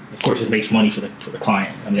 Yeah. Of course, it makes money for the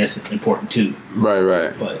client. I mean, that's important too.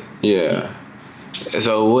 Right. But yeah.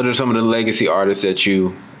 So, what are some of the legacy artists that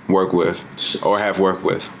you work with or have worked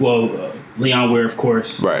with? Well, Leon Ware, of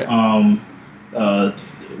course. Right.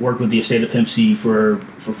 Worked with the Estate of Pimp C for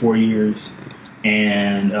 4 years,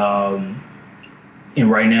 and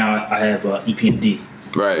right now I have EPMD.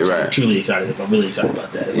 Right. I'm truly excited. I'm really excited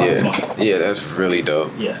about that. It's a lot of fun. Yeah, that's really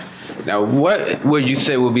dope. Yeah. Now, what would you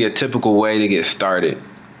say would be a typical way to get started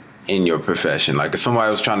in your profession? Like, if somebody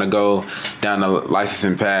was trying to go down the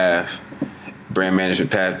licensing path, brand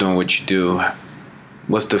management path, doing what you do,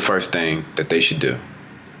 what's the first thing that they should do?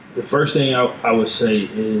 The first thing I would say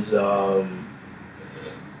is learn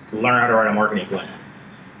how to write a marketing plan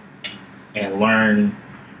and learn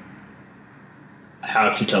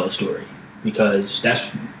how to tell a story, because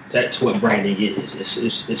that's what branding is.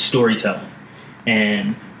 It's storytelling,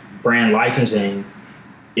 and brand licensing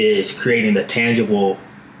is creating the tangible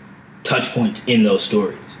touch points in those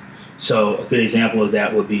stories. So a good example of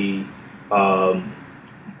that would be,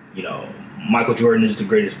 Michael Jordan is the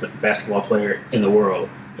greatest basketball player in the world.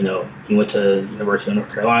 He went to University of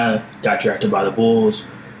North Carolina, got drafted by the Bulls,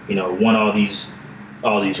 won all these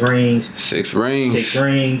rings. 6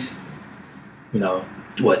 rings.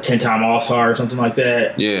 10-time All-Star or something like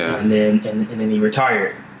that. Yeah. And then he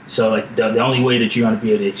retired. So like the only way that you're going to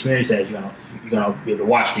be able to experience that is you're going to be able to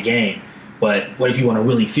watch the game. But what if you want to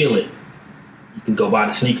really feel it? You can go buy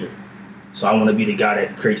the sneaker. So I want to be the guy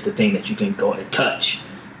that creates the thing that you can go and touch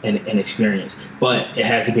and experience. But it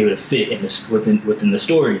has to be able to fit in within the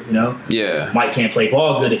story, Yeah. Mike can't play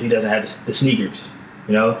ball good if he doesn't have the sneakers,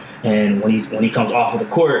 And when he comes off of the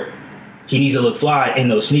court, he needs to look fly in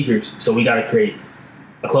those sneakers. So we got to create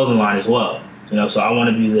a clothing line as well, So I want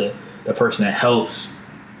to be the person that helps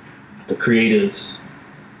the creatives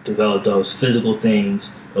develop those physical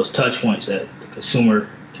things, those touch points that the consumer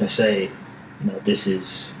can say, this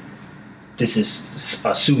is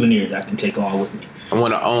a souvenir that I can take along with me. I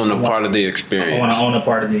want to own a part of the experience. I want to own a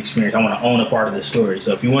part of the experience. I want to own a part of the story.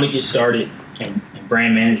 So if you want to get started in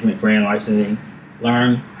brand management, brand licensing,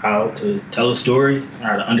 learn how to tell a story, learn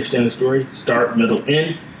how to understand the story, start, middle,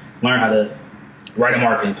 end, learn how to write a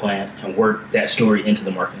marketing plan and work that story into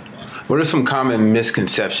the marketing plan. What are some common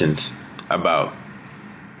misconceptions about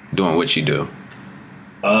doing what you do?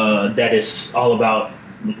 That is all about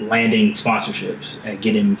landing sponsorships and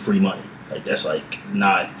getting free money. Like that's like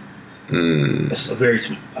not. It's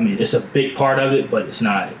it's a big part of it, but it's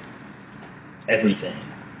not everything.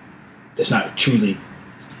 That's not truly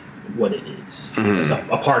what it is. It's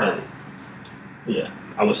a part of it. Yeah,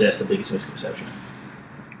 I would say that's the biggest misconception.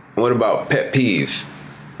 What about pet peeves?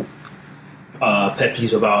 Pet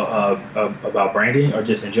peeves about branding or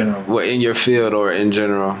just in general? Well, in your field or in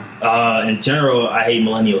general? In general, I hate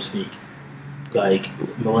millennial speak, like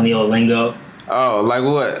millennial lingo. Oh, like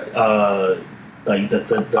what? Like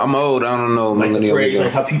the I'm old. I don't know like millennial the phrase, lingo.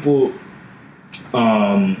 like how people,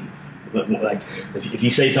 like if you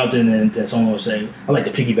say something, then someone will say, "I like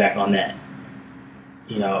to piggyback on that,"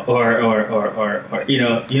 or people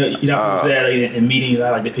say that in meetings. I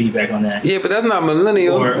like to piggyback on that. Yeah, but that's not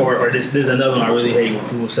millennial. Or there's another one I really hate when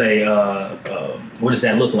people say, "What does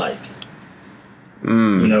that look like?"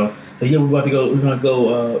 So yeah, we're gonna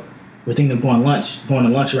go. We're thinking of going to lunch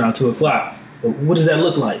around 2:00. But what does that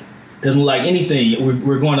look like? Doesn't look like anything.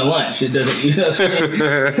 We're going to lunch. It doesn't. You know what I'm saying?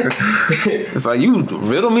 It's like, you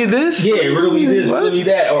riddle me this? Yeah, riddle me this, What? riddle me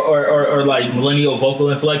that, or like millennial vocal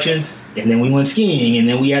inflections. And then we went skiing, and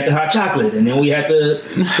then we had the hot chocolate, and then we had the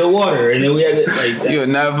water, and then we had like. You're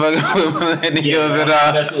not fucking with millennials at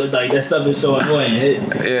all. That's what, like that stuff is so annoying.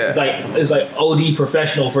 It's like OD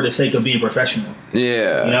professional for the sake of being professional.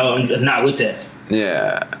 Yeah. I'm not with that.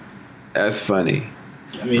 Yeah. That's funny.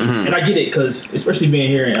 I mean, and I get it because especially being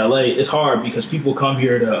here in LA, it's hard because people come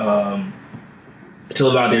here to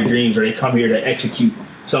live out their dreams, or they come here to execute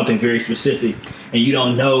something very specific, and you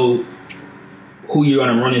don't know who you're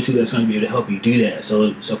going to run into that's going to be able to help you do that.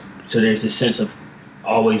 So there's this sense of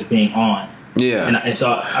always being on. Yeah. And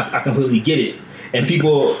so I completely get it. And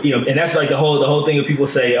people, and that's like the whole thing of people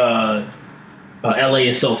say, LA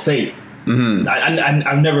is so fake. Mm-hmm.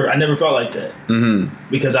 I never felt like that.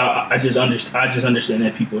 Mm-hmm. Because I just understand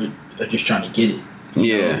that people are just trying to get it.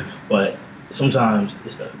 Yeah. But sometimes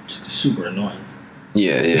it's just super annoying.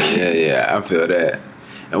 Yeah. I feel that.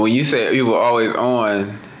 And when you say people always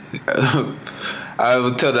on, I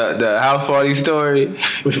will tell the house party story.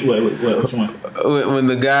 Which one? When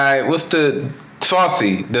the guy, what's the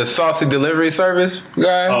saucy delivery service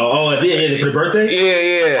guy? Oh, yeah, for the birthday?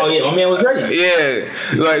 Yeah. Oh, yeah, my man was ready. Yeah.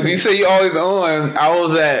 Like, you say you always on. I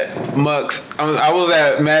was at I was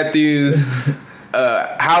at Matthew's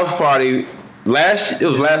house party last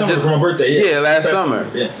summer for my birthday, yeah. Yeah, last summer.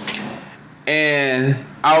 Yeah. And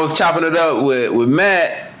I was chopping it up with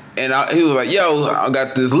Matt. And he was like, yo, I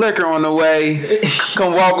got this liquor on the way.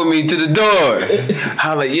 Come walk with me to the door.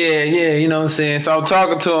 I was like, yeah, you know what I'm saying? So I'm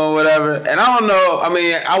talking to him, whatever. And I don't know. I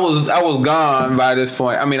mean, I was gone by this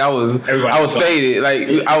point. I mean, I was faded.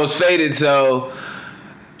 Like, I was faded. So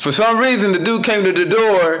for some reason, the dude came to the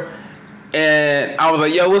door and I was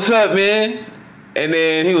like, yo, what's up, man? And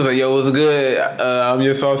then he was like, yo, what's good? I'm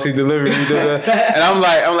your saucy delivery. And I'm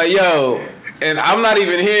like, yo. And I'm not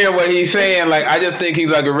even hearing what he's saying. Like, I just think he's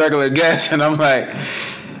like a regular guest. And I'm like,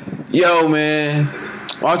 yo, man,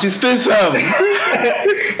 why don't you spit something?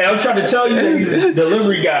 And I'm trying to tell you that he's a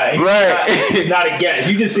delivery guy. He's not a guest.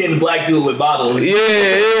 You just seeing the black dude with bottles. Yeah,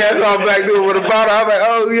 that's all black dude with a bottle. I was like,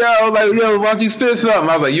 oh, yo, why don't you spit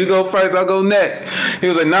something? I was like, you go first, I'll go next. He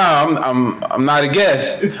was like, nah, I'm not a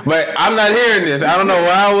guest. But I'm not hearing this. I don't know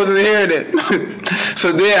why I wasn't hearing it.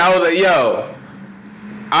 So then I was like, yo,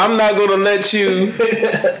 I'm not going to let you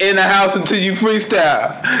in the house until you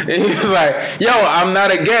freestyle. And he was like, yo, I'm not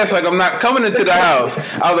a guest. Like, I'm not coming into the house.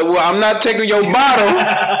 I was like, well, I'm not taking your bottle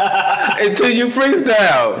until you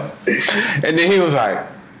freestyle. And then he was like,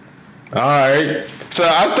 all right. So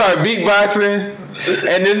I started beatboxing.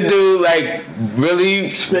 And this dude, like,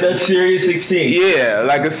 really spit a Serious 16. Yeah,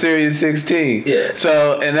 like a Serious 16. Yeah.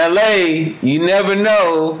 So in LA, you never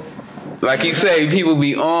know. Like he said, people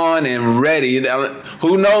be on and ready.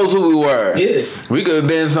 Who knows who we were? Yeah. We could have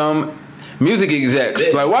been some music execs.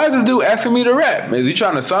 Yeah. Like, why is this dude asking me to rap? Is he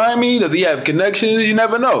trying to sign me? Does he have connections? You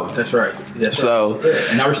never know. That's right. So,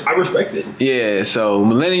 yeah. And I respect it. Yeah, so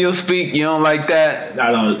millennial speak, you don't like that?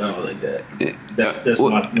 I don't like that. That's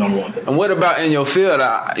my number one thing. And what about in your field?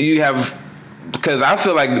 You have, because I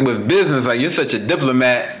feel like with business, like you're such a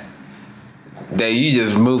diplomat that you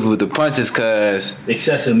just move with the punches because...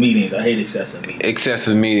 Excessive meetings. I hate excessive meetings.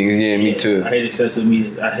 Excessive meetings, yeah, me too. I hate excessive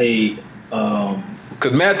meetings. I hate...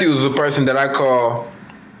 Because Matthew is a person that I call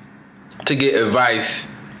to get advice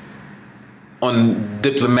on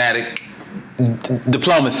diplomacy.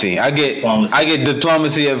 I get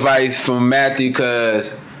diplomacy advice from Matthew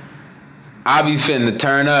because I be finna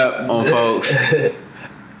turn up on folks.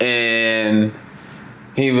 And...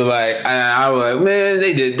 He was like, and I was like, man,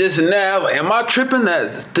 they did this and that. I was like, am I tripping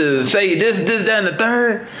to say this, that, and the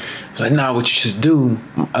third? Like, nah, what you should do,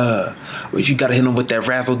 you gotta hit them with that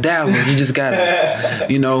razzle dazzle. You just gotta,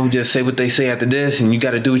 just say what they say after this, and you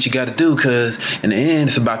gotta do what you gotta do, cause in the end,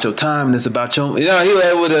 it's about your time, and it's about your, he was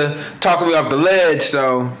able to talk me off the ledge.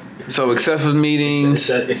 So excessive meetings.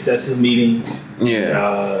 Excessive meetings.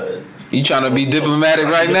 Yeah. You trying to be diplomatic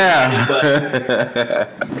right now? But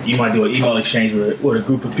you might do an email exchange with a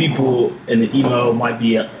group of people, and the email might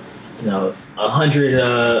be, 100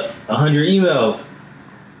 emails,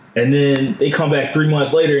 and then they come back 3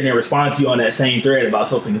 months later and they respond to you on that same thread about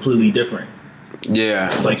something completely different.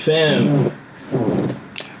 Yeah, it's like, fam,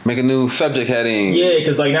 make a new subject heading. Yeah,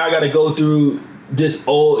 because like now I got to go through this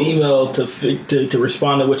old email to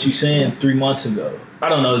respond to what you saying 3 months ago. I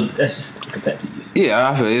don't know. That's just competitive. Yeah,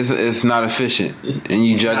 I feel it's not efficient, and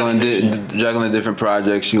you juggling different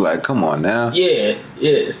projects. You like, come on now. Yeah.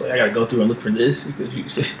 It's like I gotta go through and look for this because you.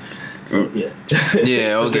 So yeah.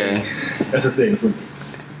 Yeah. Okay. That's the thing for me.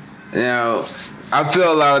 Now, I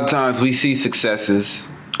feel a lot of times we see successes.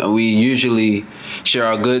 We usually share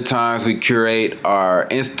our good times. We curate our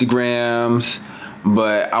Instagrams,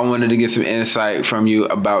 but I wanted to get some insight from you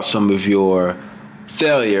about some of your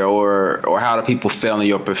failure or how do people fail in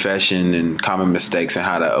your profession and common mistakes and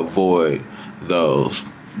how to avoid those.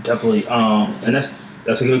 Definitely. And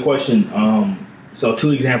that's a good question. So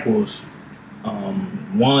 2 examples.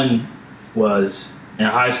 One was in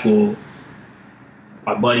high school,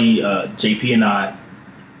 my buddy JP and I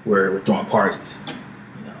were throwing parties.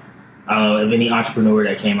 I don't know of any entrepreneur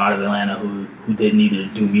that came out of Atlanta who didn't either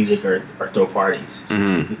do music or throw parties.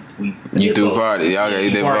 So we You threw both. parties. Y'all you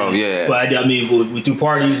did both, yeah. But I mean, we threw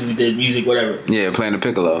parties, we did music, whatever. Yeah, playing the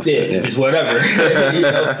piccolos. Yeah, just whatever.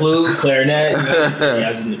 Flute, clarinet,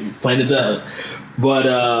 I was just playing the bells.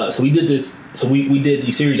 But so we did this. So we did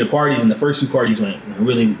these series of parties, and the first 2 parties went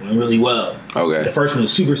really well. Okay. The first one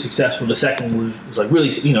was super successful. The second one was like really,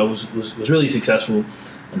 was really successful,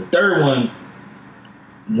 and the third one.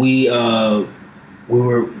 We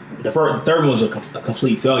were the third one was a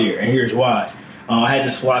complete failure, and here's why. I had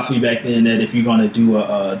this philosophy back then that if you're going to do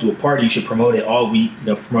a party, you should promote it all week.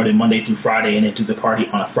 Promote it Monday through Friday, and then do the party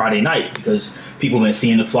on a Friday night because people have been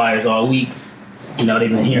seeing the flyers all week. They've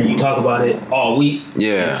been hearing you talk about it all week.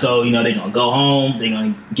 Yeah. And so they're gonna go home, they're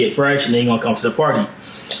gonna get fresh, and they're gonna come to the party.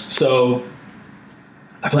 So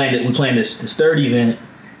we planned this third event,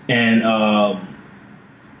 and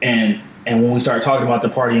when we started talking about the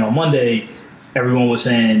party on Monday, everyone was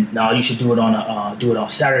saying, "No, you should do it on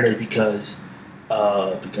Saturday because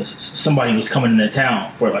somebody was coming into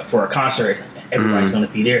town for a concert. Everybody's going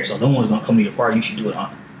to be there, so no one's going to come to your party. You should do it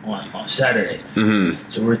on Saturday."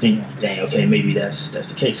 So we're thinking, "Dang, okay, maybe that's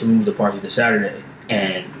the case." So we moved the party to Saturday,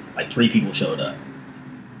 and like 3 people showed up.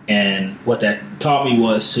 And what that taught me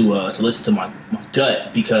was to listen to my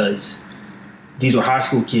gut because. These were high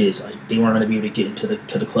school kids. Like they weren't going to be able to get into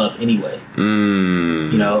the club anyway.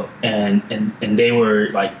 And they were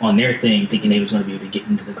like on their thing, thinking they was going to be able to get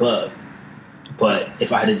into the club. But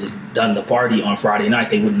if I had just done the party on Friday night,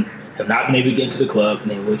 they wouldn't have not been able to get into the club, and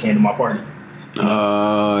they would have came to my party.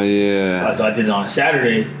 Oh yeah. So I did it on a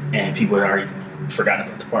Saturday, and people had already forgotten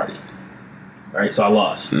about the party. Right, so I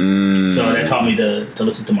lost. So that taught me to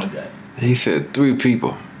listen to my gut. He said 3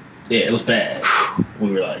 people. Yeah, it was bad.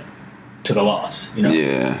 We were like. Took a loss,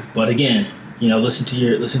 Yeah. But again, listen to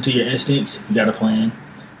your instincts. You got a plan.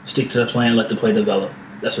 Stick to the plan. Let the play develop.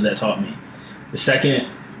 That's what that taught me. The second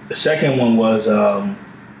one was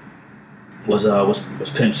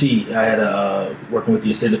Pimp C. I had working with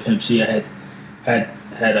the estate of Pimp C. I had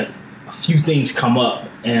a few things come up,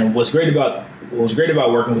 and what was great about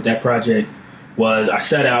working with that project was I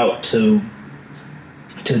set out to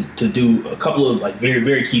do a couple of like very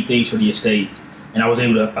very key things for the estate. And I was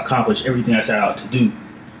able to accomplish everything I set out to do.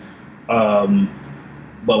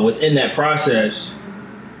 But within that process,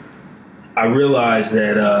 I realized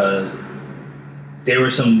that there were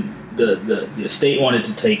the estate wanted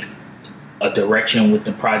to take a direction with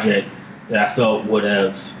the project that I felt would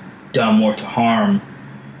have done more to harm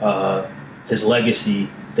his legacy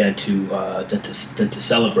than to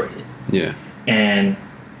celebrate it. Yeah. And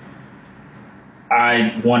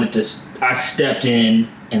I stepped in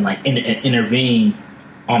and like intervene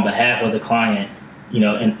on behalf of the client, in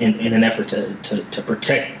an effort to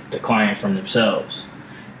protect the client from themselves,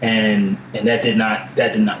 and that did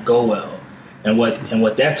not go well. And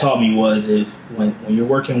what that taught me was when you're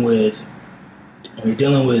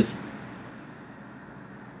dealing with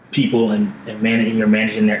people and you're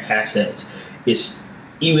managing their assets, it's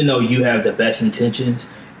even though you have the best intentions,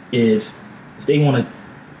 if they want to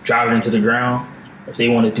drive it into the ground. If they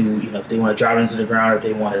want to drive it into the ground, or if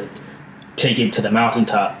they want to take it to the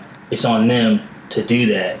mountaintop, it's on them to do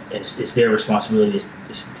that. It's their responsibility.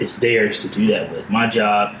 It's theirs to do that with. My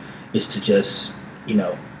job is to just,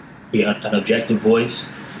 be an objective voice,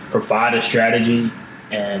 provide a strategy,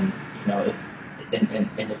 and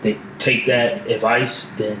if they take that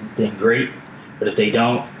advice, then great. But if they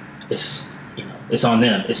don't, it's on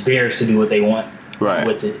them. It's theirs to do what they want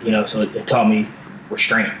with it. So it taught me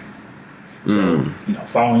restraint. So,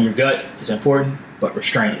 following your gut is important, but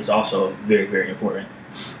restraint is also very, very important.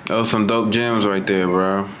 Those some dope gems right there,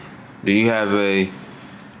 bro. Do you have a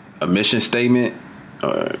mission statement?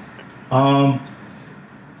 Or?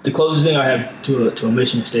 The closest thing I have to a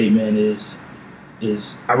mission statement is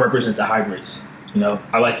I represent the hybrids.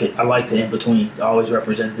 I like the in-betweens. I always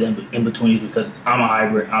represent the in-betweens because I'm a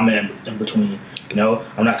hybrid. I'm an in-between.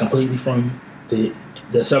 I'm not completely from the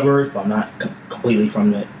suburbs, but I'm not completely from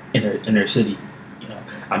the inner city.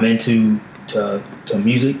 I'm into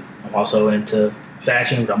music. I'm also into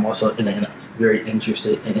fashion, but I'm also very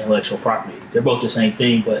interested in intellectual property. They're both the same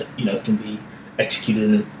thing, but it can be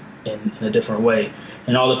executed in a different way.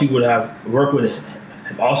 And all the people that I've worked with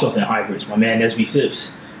have also been hybrids. My man Nesby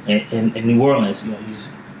Phipps in New Orleans,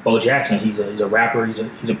 he's Bo Jackson. He's a rapper. He's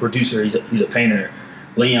a producer. He's a painter.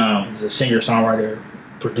 Leon, he's a singer, songwriter,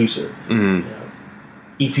 producer.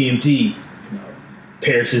 EPMD.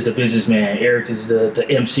 Paris is the businessman. Eric is the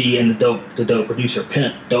MC and the dope producer.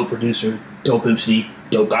 Pimp, dope producer, dope MC,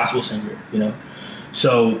 dope gospel singer.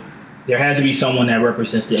 So there has to be someone that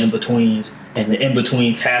represents the in-betweens, and the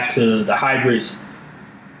in-betweens have to, the hybrids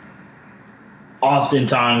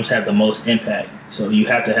oftentimes have the most impact. So you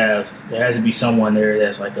have to have, there has to be someone there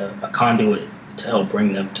that's like a conduit to help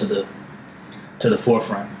bring them to the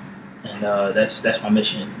forefront. And that's my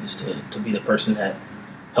mission, is to be the person that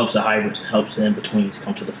helps the hybrids, helps the in-betweens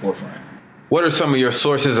come to the forefront. What are some of your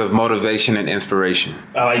sources of motivation and inspiration?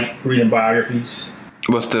 I like reading biographies.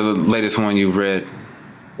 What's the latest one you've read?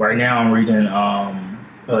 Right now I'm reading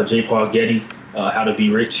J. Paul Getty, How to Be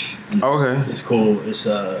Rich. And Okay. It's cool. It's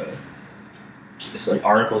like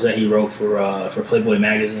articles that he wrote for Playboy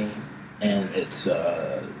magazine, and it's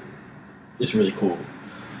really cool.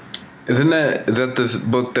 Is that this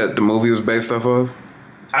book that the movie was based off of?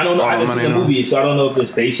 I don't know. I haven't seen the movie, so I don't know if it's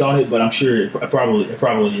based on it, but I'm sure it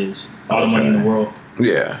probably is. All the money in the world.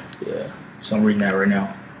 Yeah. Yeah. So I'm reading that right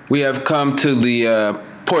now. We have come to the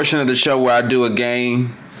portion of the show where I do a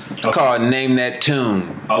game. It's called Name That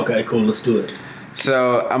Tune. Okay, cool. Let's do it.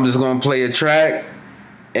 So I'm just going to play a track,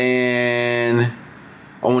 and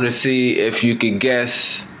I want to see if you could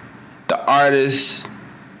guess the artist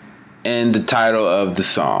and the title of the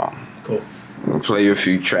song. Cool. I'm going to play you a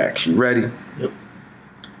few tracks. You ready? Yep.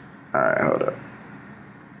 All right, hold up.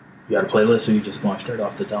 You got a playlist, or you just going straight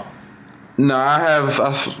off the dome? No,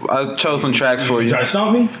 I chose some tracks for you. You trying to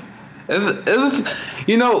stomp me?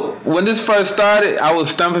 You know, when this first started, I was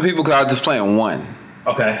stumping people because I was just playing one.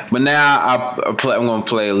 Okay. But now I'm going to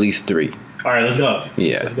play at least three. All right, let's go.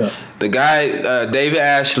 Yeah. Let's go. The guy, David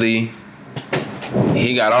Ashley,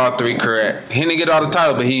 he got all three correct. He didn't get all the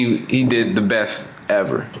title, but he did the best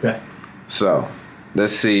ever. Okay. So,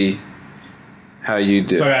 let's see how you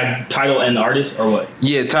do. So I got title and the artist, or what?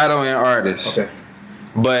 Yeah, title and artist. Okay.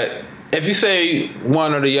 But if you say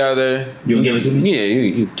one or the other, You'll give it to me? Yeah,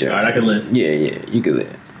 you can. All right, I can live. Yeah, you can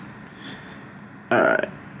live. All right.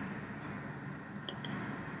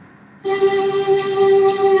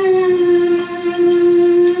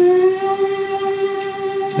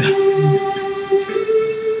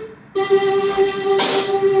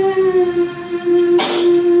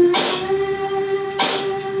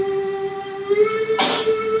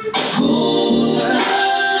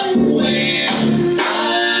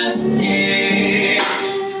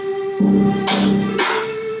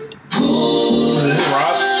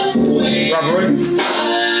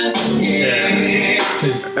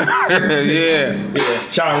 Yeah.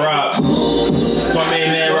 Shout out Rob. My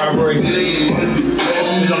man, Rob Roy.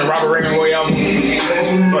 He's on the Robert Raymond album.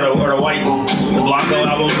 Or the White, the Blanco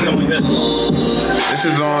album, something like that. This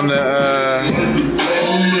is on the,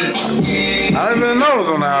 I don't even know it's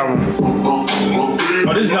on the album.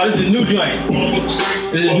 Oh, this is new joint.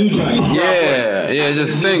 This is new joint. Yeah,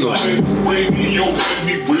 just single. Shout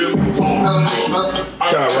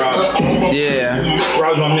out Rob. Yeah.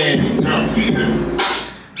 Rob's my man.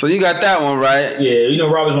 So you got that one right. Yeah, you know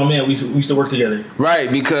Rob is my man. We used to work together. Right,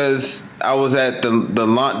 because I was at the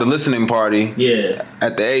listening party. Yeah.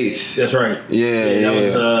 At the Ace. That's right. Yeah. That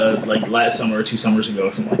was like last summer or 2 summers ago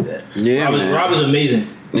or something like that. Yeah, Rob is amazing.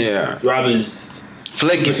 Yeah. Rob is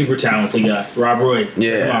flicking. Super talented guy. Rob Roy.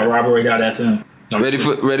 Yeah. Check him out, RobRoy.fm.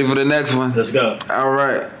 Ready for the next one? Let's go. All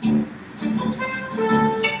right.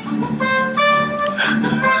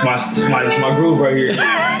 It's my groove right here.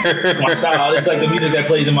 It's my style. It's like the music that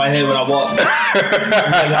plays in my head when I walk. It's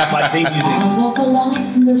like my theme music. I walk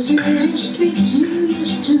along the city streets you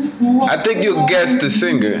used to walk. I think you'll guess the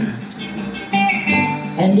singer.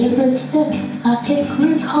 And every step I take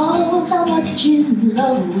recalls how much in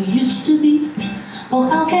love we used to be. Oh,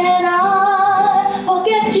 how can I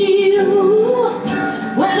forget you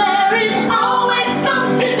when there is always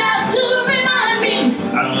something out to remind me?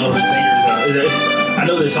 I don't know who the singer is. I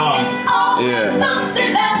know this song. Yeah.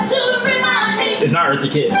 Something out to remind me. It's not Eartha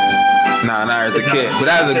Kitt. Nah, not Eartha Kitt. But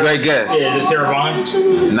that was a great guess. Yeah, is it Sarah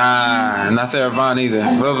Vaughan? Nah, not Sarah Vaughan either.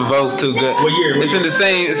 Velvet Vogue's too good. What year? It's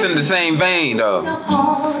in the same vein though.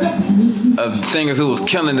 Of singers who was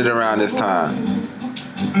killing it around this time.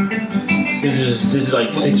 This is like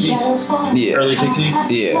 60s? Yeah. Early 60s?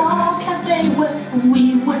 Yeah.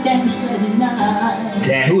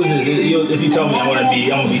 Damn, who is this? If you tell me, I'm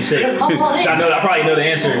gonna be sick. I probably know the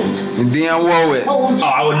answer. Dionne Warwick. Oh,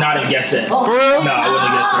 I would not have guessed that. For real? No, I wouldn't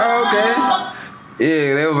have guessed that. Okay.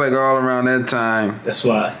 Yeah, they was like all around that time. That's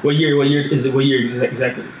why. What year is it? What year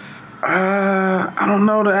exactly? I don't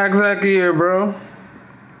know the exact year, bro.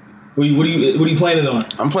 What are you playing it on?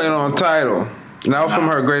 I'm playing on Tidal. And that was from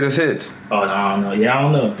her greatest hits. Oh no. Yeah, I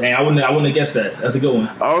don't know. Dang, I wouldn't have guessed that. That's a good one.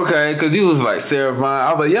 Okay, because you was like Sarah Vaughan.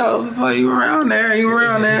 I was like, yo, it's like you around there. You were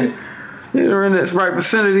in this right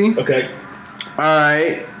vicinity. Okay. All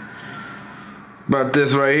right. About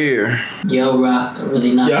this right here. Yo, Rock, I'm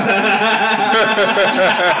really not. Shout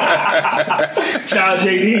out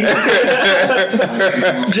JD.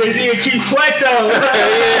 JD and Keith Sweat though.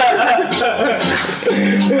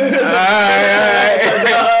 Alright.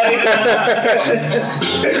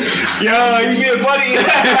 Yo, you being funny.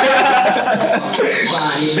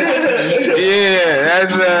 Yeah,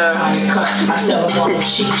 that's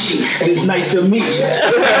It's nice to meet you.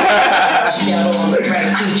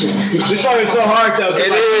 This song is so hard though.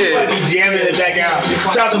 It is. Like, be jamming in the background.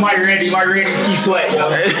 Shout out to Mike Randy. Mike Randy's Keith Sweat. Yo.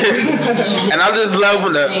 and I just love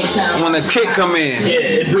when the kick come in. Yeah,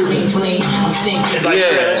 it's brutal. It's like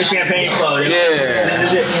the champagne flow. Yeah.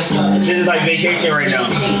 This is like vacation right now.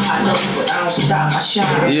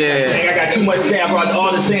 Yeah. Dang, I got too much sand. I brought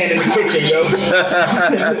all the sand in the kitchen, yo.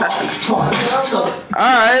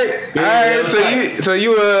 Alright. So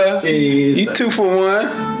you you 2 for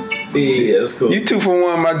 1. Yeah, that's cool. You 2 for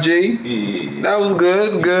 1, my G. Yeah. That was good.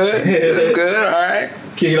 It's good. It's good. Alright.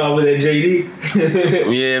 Kick it off with that JD.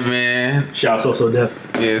 Yeah, man. Shout out So Def.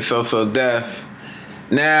 Yeah, So Def.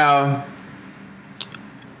 Now,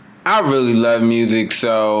 I really love music,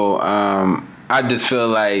 so I just feel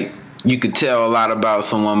like you could tell a lot about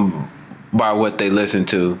someone by what they listen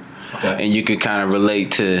to, Okay. and you could kind of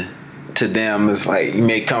relate to them. It's like you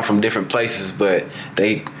may come from different places, but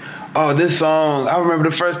this song, I remember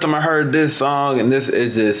the first time I heard this song, and this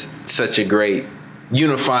is just such a great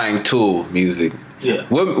unifying tool, music. Yeah.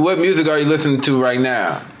 What music are you listening to right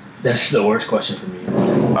now? That's the worst question for me.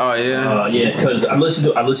 Oh yeah. Yeah, because I listen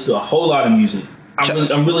to a whole lot of music.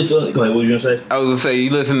 I'm really feeling. Go ahead. What were you gonna say? I was gonna say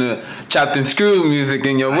you listen to chopped and screwed music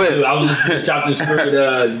in your whip. I was listening to chopped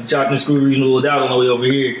and screwed Reasonable Doubt on the way over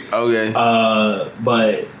here. Okay.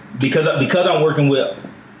 But because I'm working with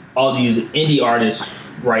all these indie artists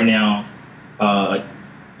right now, I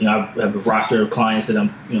have a roster of clients that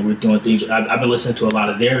we're doing things. I've been listening to a lot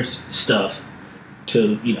of their stuff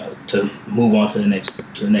to move on to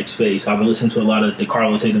the next phase. So I've been listening to a lot of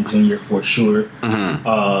DeCarlo Tatum Jr. for sure, Mm-hmm.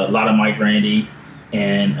 a lot of Mike Randy,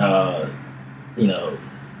 and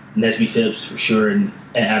Nesby Phipps for sure, and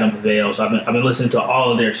Adam Pavale. So I've been listening to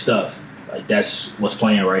all of their stuff. Like that's what's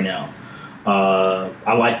playing right now.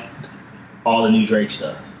 I like all the new Drake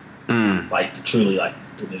stuff. Like truly like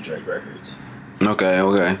the new Drake records.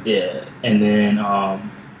 Okay. Yeah, and then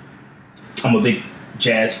I'm a big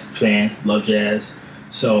jazz fan, love jazz.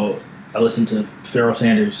 So I listen to Pharoah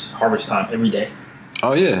Sanders' Harvest Time every day.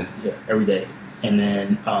 Oh yeah. Yeah, every day. And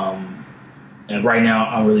then and right now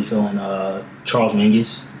I'm really feeling Charles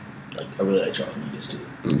Mingus. Like I really like Charles Mingus too.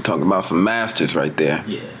 You talking about some masters right there.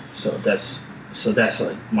 Yeah. So that's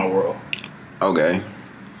like my world Okay.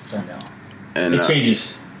 right now. And It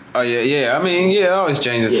changes. oh yeah. I mean, it always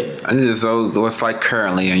changes. Yeah. I just what's like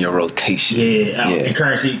currently in your rotation. Yeah. And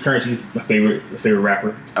Currency, my favorite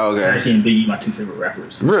rapper. Okay. Currency and Biggie, my two favorite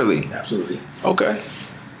rappers. Really? Absolutely. Okay.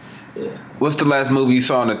 Yeah. What's the last movie you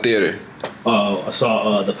saw in the theater? I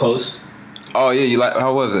saw The Post. Oh yeah, you like?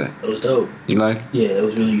 How was it? It was dope. You like? Yeah, it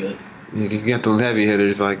was really good. You get those heavy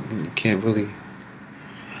hitters, like you can't really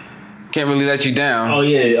let you down. Oh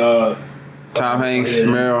yeah, Tom Hanks, yeah,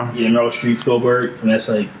 Meryl. Yeah, Meryl Streep, Spielberg, and that's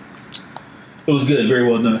like, it was good, very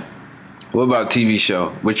well done. What about TV show?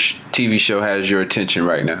 Which TV show has your attention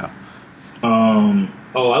right now? I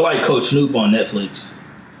like Coach Snoop on Netflix.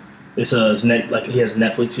 It's he has a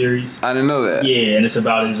Netflix series. I didn't know that. Yeah, and it's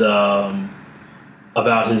about his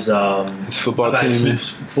football team. his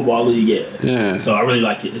football league. Yeah. So I really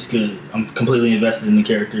like it. It's good. I'm completely invested in the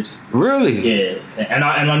characters. Really? Yeah, and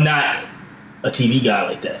I'm not a TV guy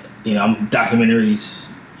like that. I'm documentaries.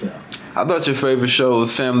 I thought your favorite show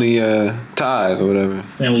was Family Ties or whatever.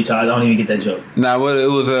 Family Ties. I don't even get that joke. Nah, what it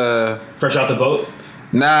was Fresh Off the Boat.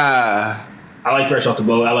 Nah, I like Fresh Off the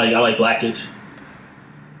Boat. I like Blackish.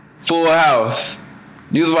 Full House.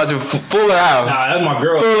 You was watching Fuller House. Nah, that's my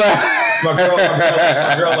girl. My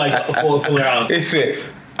girl likes Fuller House. He said,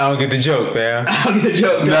 I don't get the joke, fam. I don't get the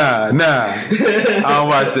joke. Nah. I don't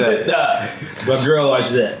watch that. Nah, my girl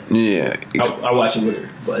watches that. Yeah. I watch it with her,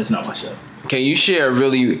 but it's not my show. Can you share a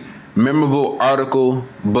really memorable article,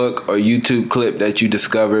 book, or YouTube clip that you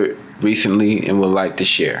discovered recently and would like to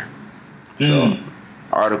share? So,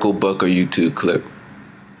 article, book, or YouTube clip.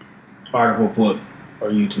 Article, book, or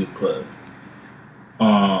YouTube clip.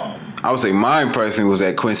 I would say mine personally was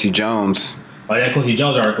that Quincy Jones. Oh, that Quincy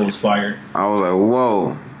Jones article was fire. I was like,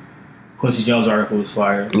 whoa. Quincy Jones article was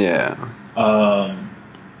fire. Yeah.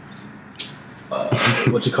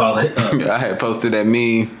 What you call it? I had posted that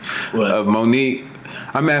meme of Monique.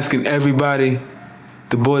 I'm asking everybody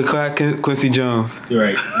to boycott Quincy Jones. You're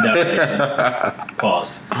right.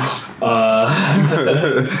 Pause.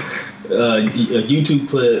 a YouTube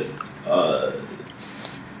clip.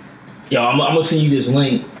 I'm gonna send you this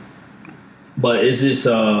link, but it's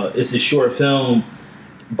this short film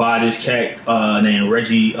by this cat named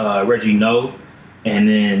Reggie No, and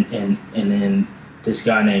then this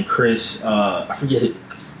guy named Chris. I forget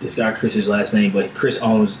this guy Chris's last name, but Chris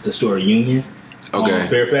owns the store Union. Okay.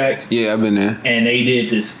 Fairfax. Yeah, I've been there. And they did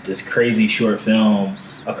this crazy short film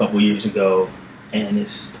a couple years ago, and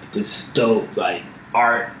it's this dope like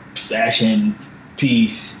art fashion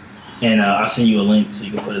piece. And I'll send you a link so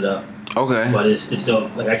you can put it up. Okay. But it's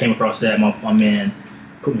dope. Like I came across that. My man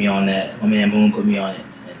put me on that. My man Moon put me on it,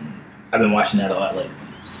 and I've been watching that a lot. Like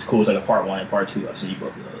it's cool. It's like a part 1 and part 2. I'll send you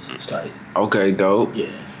both of those. It's tight. Okay, dope. Yeah.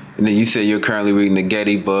 And then you said you're currently reading the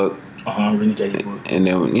Getty book. I'm reading the Getty book. And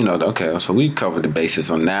then, okay, so we covered the basis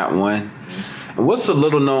on that one. Mm-hmm. And what's a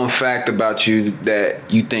little known fact about you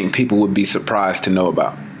that you think people would be surprised to know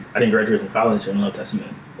about? I didn't graduate from college. I don't know if that's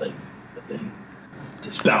even like a thing.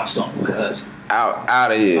 Just bounced on because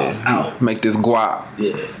Out of here. I was out. Make this guap.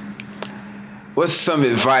 Yeah. What's some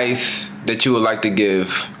advice that you would like to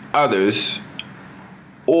give others?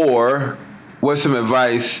 Or what's some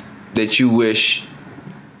advice that you wish...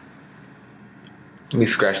 Let me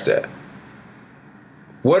scratch that.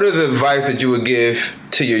 What is advice that you would give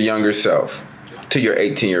to your younger self? To your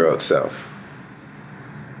 18-year-old self?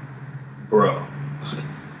 Bro.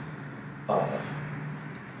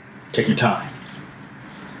 Take your time.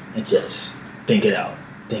 And just think it out.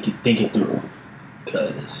 Think it through.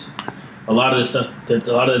 Because a lot of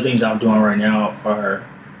the things I'm doing right now are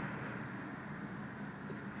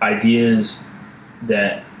ideas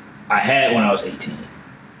that I had when I was 18.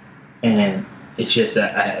 And it's just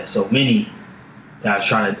that I had so many that I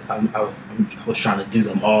was trying to do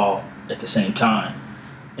them all at the same time.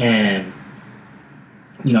 And,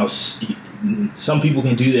 some people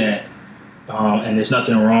can do that. And there's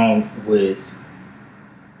nothing wrong with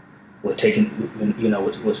taking,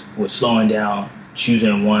 with slowing down,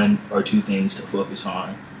 choosing one or two things to focus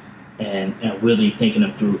on, and really thinking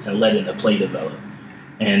them through and letting the play develop.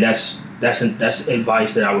 And that's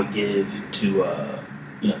advice that I would give to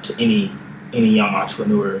to any young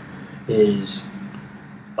entrepreneur is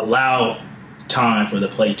allow time for the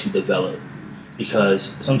play to develop,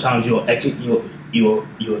 because sometimes you'll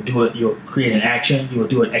create an action, you'll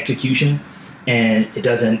do an execution, and it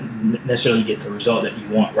doesn't necessarily get the result that you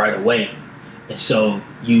want right away. And so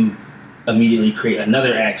you immediately create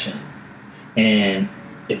another action, and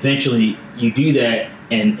eventually you do that,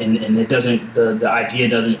 and it doesn't, the idea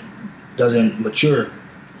doesn't mature,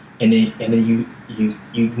 and then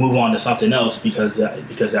you move on to something else because the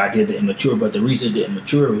idea didn't mature. But the reason it didn't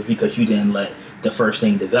mature was because you didn't let the first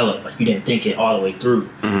thing develop. Like you didn't think it all the way through.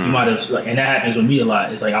 Mm-hmm. You might have, and that happens with me a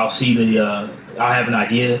lot. It's like I'll see I'll have an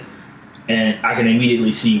idea, and I can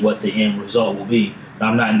immediately see what the end result will be. But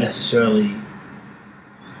I'm not necessarily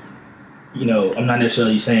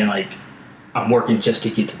saying like I'm working just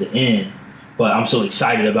to get to the end, but I'm so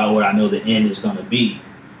excited about what I know the end is going to be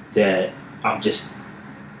that I'm just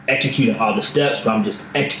executing all the steps, but I'm just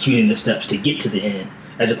executing the steps to get to the end,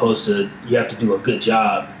 as opposed to you have to do a good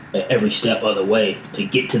job at every step of the way to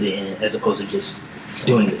get to the end, as opposed to just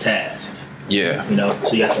doing the task. Yeah.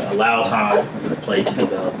 So you have to allow time for the play to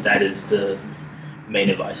develop. That is the main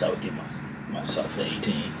advice I would give myself at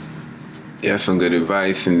 18. Yeah, some good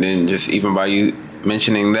advice. And then just even by you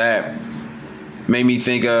mentioning that made me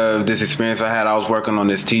think of this experience I had. I was working on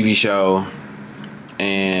this TV show,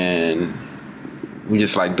 and we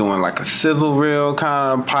just like doing like a sizzle reel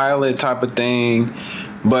kind of pilot type of thing,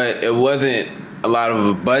 but it wasn't a lot of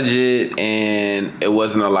a budget, and it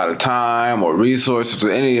wasn't a lot of time or resources or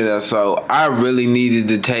any of that. So I really needed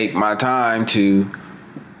to take my time to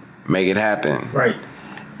make it happen. Right.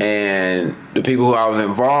 And the people who I was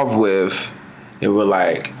involved with, they were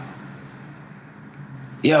like,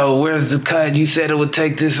 yo, where's the cut? You said it would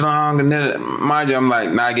take this long. And then, mind you, I'm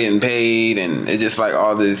like not getting paid, and it's just like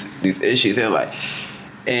all these issues. They're like,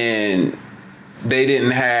 and they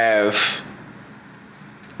didn't have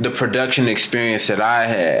the production experience that I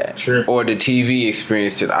had, sure, or the TV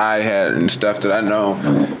experience that I had and stuff that I know.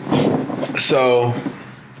 So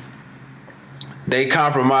they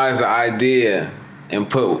compromised the idea and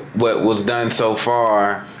put what was done so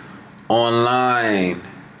far online,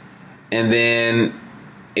 and then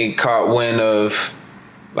it caught wind of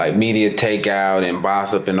like Media Takeout and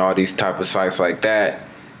Bossip and all these type of sites like that,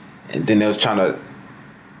 and then they was trying to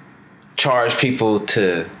charge people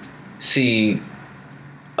to see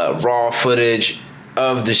raw footage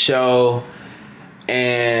of the show,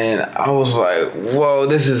 and I was like, whoa,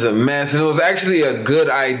 this is a mess. And it was actually a good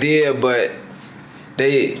idea, but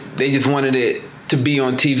they just wanted it to be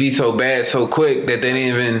on TV so bad, so quick that they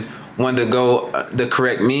didn't even want to go the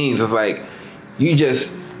correct means. It's like you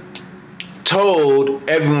just told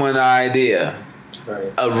everyone an idea,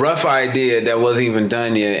 Right. a rough idea that wasn't even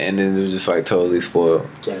done yet, and then it was just like totally spoiled.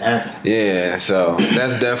 Can't happen. Yeah, so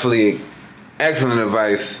that's definitely excellent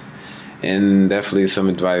advice, and definitely some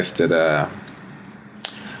advice that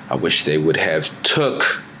I wish they would have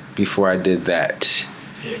took before I did that.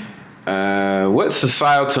 What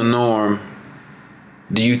societal norm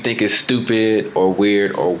do you think is stupid or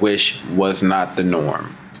weird or wish was not the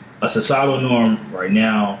norm? A societal norm right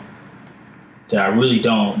now that I truly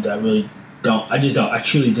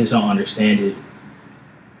just don't understand it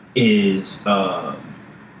is how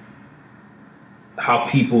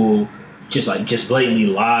people just blatantly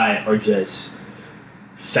lie or just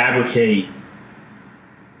fabricate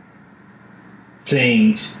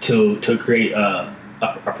things to create a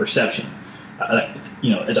perception.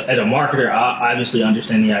 As a marketer, I obviously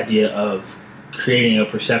understand the idea of creating a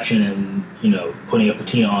perception and putting a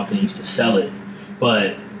patina on things to sell it,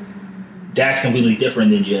 but that's completely different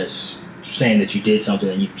than just saying that you did something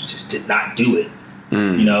and you just did not do it.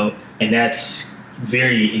 And that's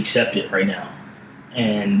very accepted right now,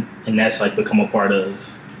 and that's like become a part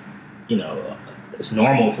of it's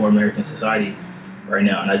normal for American society right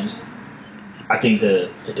now, and I think the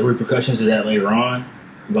repercussions of that later on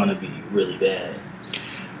are going to be really bad.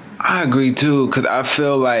 I agree too, because I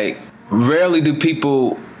feel like rarely do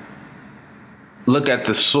people look at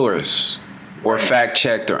the source or fact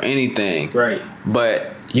checked or anything. Right.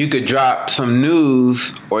 But you could drop some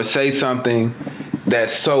news or say something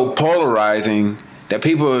that's so polarizing that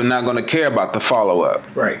people are not going to care about the follow up.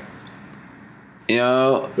 Right.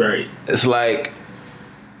 Right. It's like,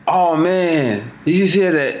 oh man, did you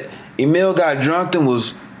hear that Emil got drunk and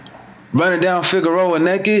was running down Figueroa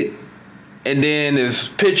naked? And then there's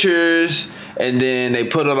pictures, and then they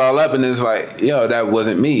put it all up, and it's like, yo, that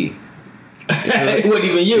wasn't me. It wasn't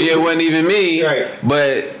even you. Yeah, it wasn't even me. Right.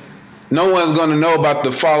 But no one's going to know about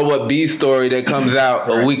the follow-up B story that comes out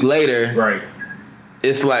a week later. Right.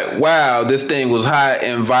 It's like, wow, this thing was hot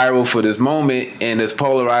and viral for this moment, and it's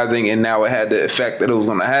polarizing, and now it had the effect that it was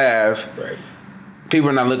going to have. Right. People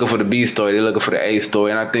are not looking for the B story, they're looking for the A story.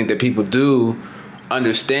 And I think that people do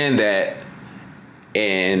understand that,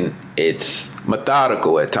 and it's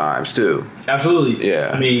methodical at times too. Absolutely.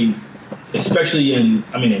 Yeah. I mean, especially in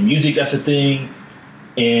music, that's a thing.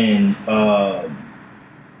 And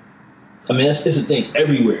it's a thing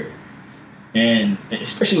everywhere. And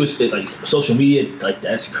especially with like social media, like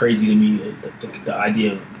that's crazy to me. The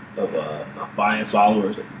idea of buying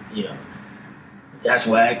followers, that's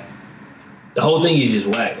whack. The whole thing is just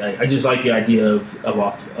whack. Like, I just like the idea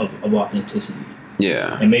of authenticity.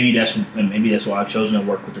 Yeah. And maybe that's why I've chosen to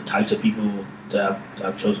work with the types of people that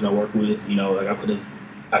I've chosen to work with. Like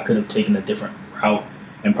I could have taken a different route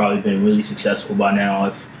and probably been really successful by now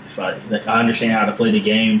if I understand how to play the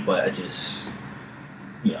game, but I just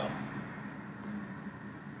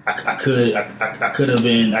I could have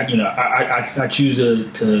been I choose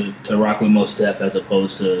to rock with Mos Def as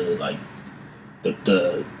opposed to like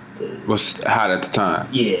the was hot at the time.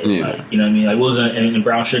 Yeah. Like, you know what I mean? Like, what was it in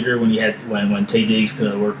Brown Sugar when Tay Diggs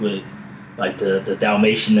could have worked with like the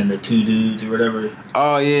Dalmatian and the two dudes or whatever?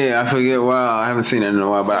 Oh yeah, I forget. Wow, I haven't seen it in a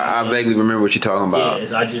while, but I vaguely remember what you're talking about. Yeah,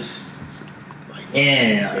 so I just I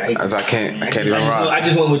can't even rock. I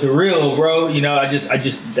just went with the real, bro.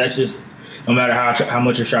 That's just no matter how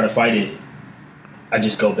much I try to fight it, I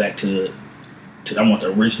just go back to I want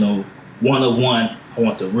the original one of one. I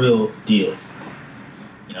want the real deal.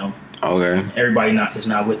 Okay. Everybody is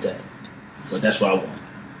not with that, but that's what I want.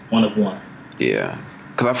 One of one. Yeah,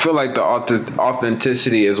 because I feel like the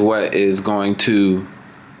authenticity is what is going to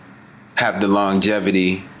have the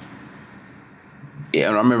longevity. Yeah,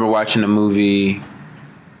 I remember watching the movie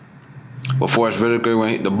with Forrest Whitaker,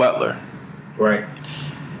 The Butler. Right.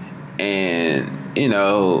 And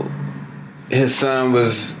his son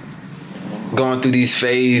was going through these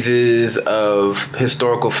historical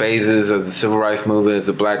phases of the civil rights movement as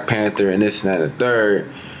a Black Panther and this and that and the third.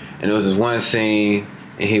 And there was this one scene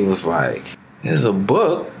and he was like, there's a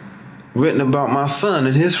book written about my son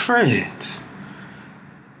and his friends.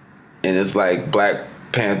 And it's like Black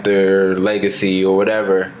Panther legacy or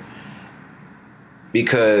whatever.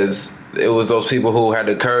 Because it was those people who had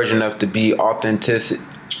the courage enough to be authentic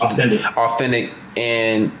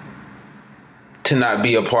and to not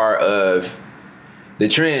be a part of the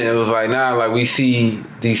trend. It was like, like we see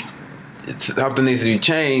something needs to be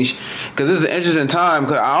changed, because this is an interesting time.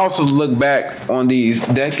 Because I also look back on these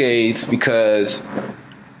decades, because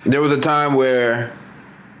there was a time where,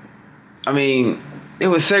 it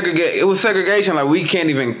was segregation. Like, we can't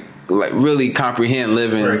even like really comprehend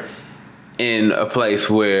living Right. in a place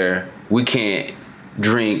where we can't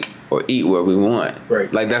drink or eat what we want.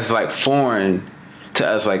 Right. Like, that's like foreign to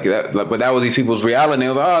us. Like that. Like, but that was these people's reality. And they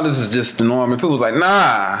was like, oh, this is just the norm. And people was like,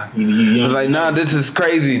 nah. You It was like, nah, this is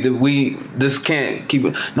crazy. This can't keep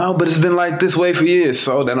it. No, but it's been like this way for years.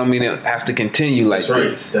 So that don't mean it has to continue like That's right.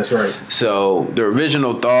 this. That's right. So the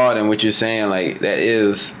original thought and what you're saying, like, that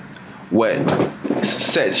is what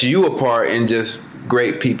sets you apart and just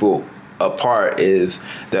great people apart, is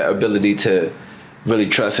the ability to really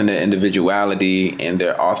trust in their individuality and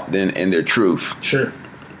their truth. Sure.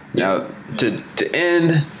 Now, to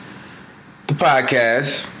end the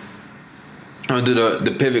podcast, I'm gonna do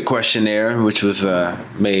the pivot questionnaire, which was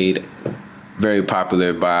made very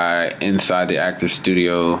popular by Inside the Actors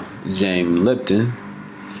Studio, James Lipton.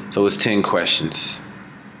 So it's 10 questions.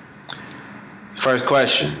 First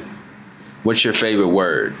question: what's your favorite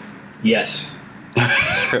word? Yes.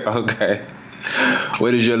 Okay.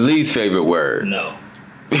 What is your least favorite word? No.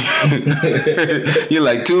 You're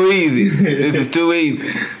like, too easy. This is too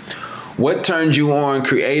easy. What turns you on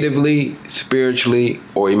creatively, spiritually,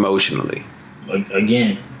 or emotionally?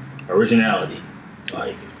 Again, originality.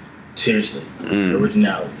 Like, seriously,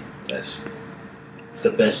 originality. That's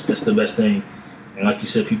the best. That's the best thing. And like you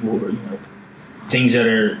said, people who are, things that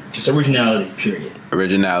are just originality. Period.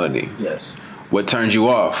 Originality. Yes. What turns you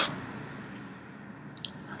off?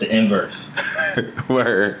 The inverse.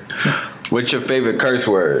 Word. What's your favorite curse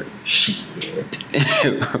word? Shit.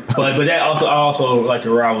 but that also, I also like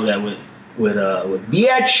to rival that with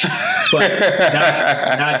bitch,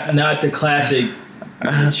 but not the classic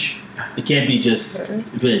bitch. It can't be just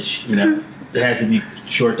bitch. It has to be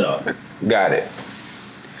short dog. Got it.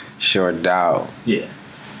 Short dog. Yeah.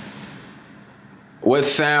 What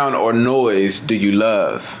sound or noise do you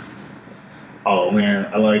love? Oh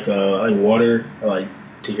man, I like water. I like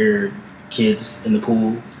to hear kids in the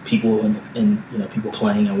pool, people and people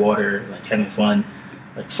playing in water, like having fun.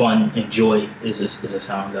 Like fun and joy is a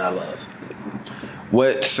sound that I love.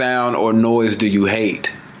 What sound or noise do you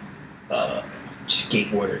hate?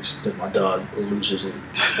 Skateboarders, because my dog loses it.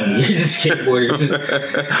 Skateboarders.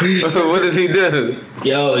 What does he do?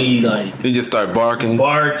 Yo, He just start barking.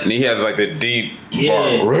 Barks. And he has like the deep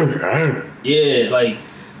Yeah. Yeah, like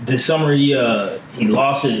this summer he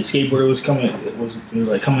lost it. His skateboarder was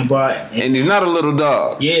coming by, and he's not a little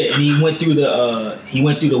dog. Yeah, and he went through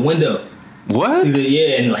the window. What?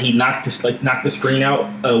 Yeah, and he knocked the screen out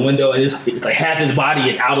window, and it's like half his body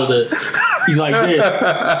is out of the. He's like this,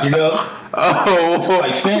 Oh, It's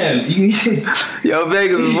like, fam, yo,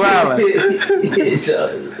 Vegas is wild. It's a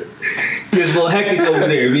little hectic over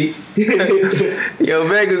there, B. Yo,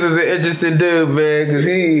 Vegas is an interesting dude, man, because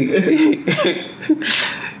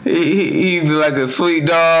he's like a sweet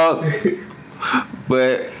dog,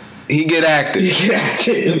 but he get active.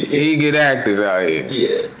 He get active out here.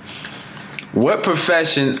 Yeah. What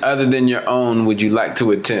profession other than your own would you like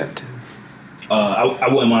to attempt? I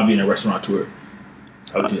wouldn't mind being a restaurateur.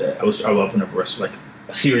 I would do that. I would open up a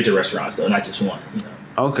series of restaurants, though, not just one.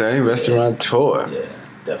 Okay, restaurateur. Yeah,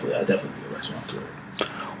 definitely. I'd definitely be a restaurateur.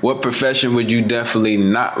 What profession would you definitely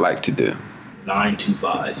not like to do? 9 to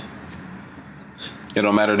 5. It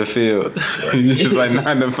don't matter the field. Just like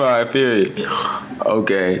 9 to 5, period. Yeah.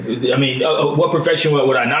 Okay. I mean, what profession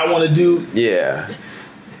would I not want to do? Yeah.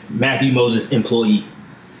 Matthew Moses employee.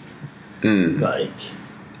 Mm. Like,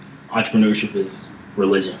 entrepreneurship is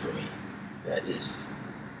religion for me.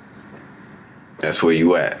 That's where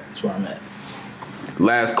you at. That's where I'm at.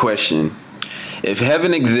 Last question. If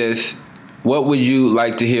heaven exists, what would you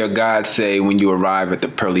like to hear God say when you arrive at the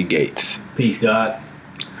pearly gates? Peace, God.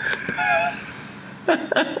 Yeah,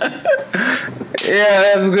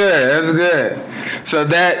 that's good. That's good. So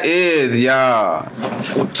that is, y'all.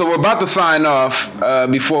 So we're about to sign off.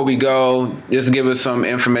 Before we go, just give us some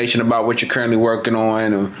information about what you're currently working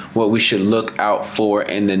on and what we should look out for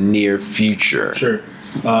in the near future. Sure.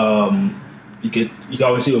 You can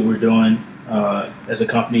always see what we're doing as a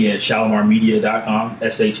company at shalimarmedia.com,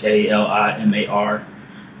 SHALIMAR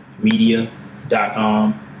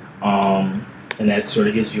media.com. And that sort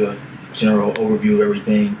of gives you a general overview of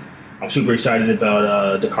everything. I'm super excited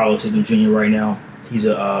about DeCarlo Tidham Jr. right now. He's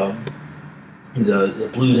a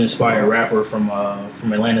blues-inspired rapper from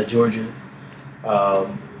Atlanta, Georgia,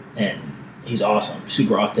 and he's awesome,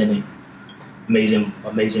 super authentic, amazing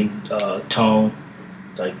tone,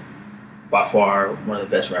 like by far one of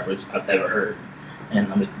the best rappers I've ever heard,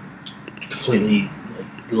 and I'm completely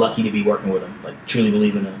lucky to be working with him. Like, truly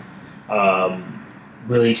believe in him.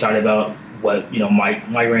 Really excited about what Mike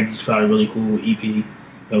Randy's put out a really cool EP.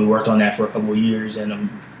 we worked on that for a couple of years, and I'm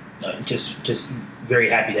just very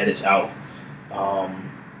happy that it's out.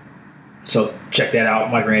 So check that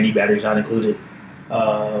out. Mike Randy, Batteries Not Included.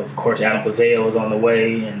 Of course, Adam Paveo is on the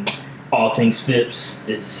way, and All Things Phipps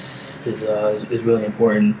is really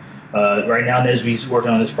important. Right now, Nesby's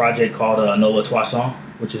working on this project called Nova Toisson,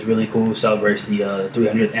 which is really cool. It celebrates the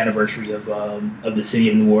 300th anniversary of the city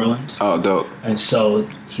of New Orleans. Oh, dope! And so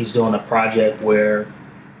he's doing a project where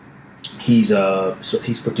he's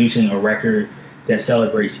producing a record that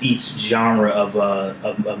celebrates each genre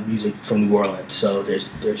of music from New Orleans. So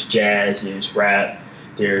there's jazz, there's rap,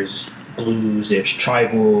 there's blues, there's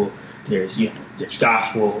tribal, there's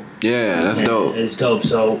gospel. Yeah, that's dope. It's dope.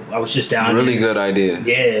 So I was just down Really there. good idea.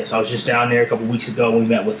 Yeah, so I was just down there a couple weeks ago. We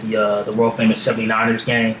met with the world famous 79ers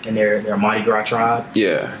gang and their Mardi Gras tribe.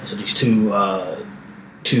 Yeah. So these two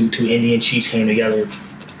Indian chiefs came together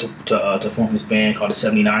to form this band called the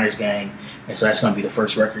 79ers gang. And so that's going to be the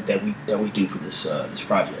first record that we do for this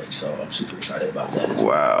project. So I'm super excited about that as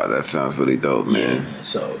well. Wow, that sounds really dope, man. Yeah,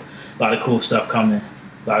 so a lot of cool stuff coming.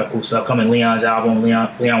 Leon's album,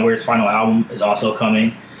 Leon Weird's final album is also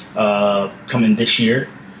coming this year.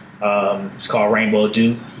 It's called Rainbow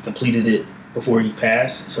Dew. He completed it before he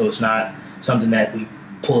passed, so it's not something that we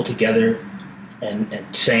pulled together and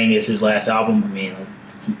saying it's his last album. I mean,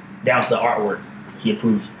 down to the artwork, he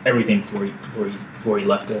approved everything before he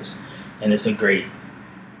left us, and it's a great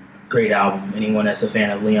album. Anyone that's a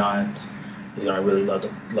fan of Leon is gonna really love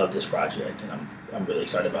this project, and I'm really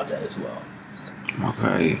excited about that as well.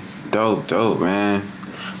 Okay, dope, man.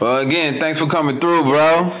 Well, again, thanks for coming through,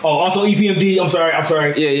 bro. Oh, also EPMD. I'm sorry.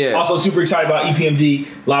 Yeah. Also, super excited about EPMD.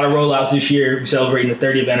 A lot of rollouts this year. We're celebrating the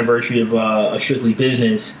 30th anniversary of Strictly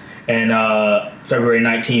Business, and February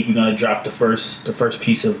 19th, we're gonna drop the first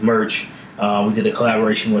piece of merch. We did a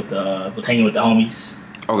collaboration with Hanging with the Homies.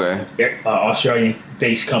 Okay.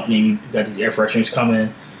 Australian-based company. We got these air fresheners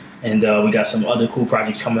coming, and we got some other cool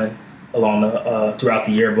projects coming along throughout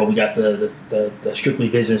the year. But we got the Strictly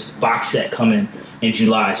Business box set coming in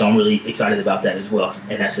July, so I'm really excited about that as well.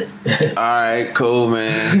 And that's it. All right, cool,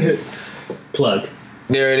 man. Plug.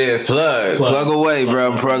 There it is. Plug away,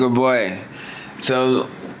 bro. Plug away. So,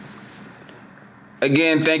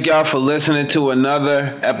 again, thank y'all for listening to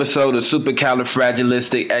another episode of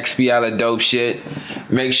Supercalifragilisticexpialidocious.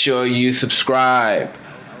 Make sure you subscribe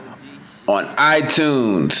on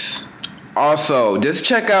iTunes. Also, just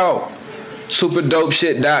check out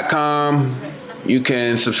superdopeshit.com. You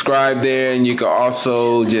can subscribe there, and you can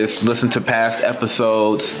also just listen to past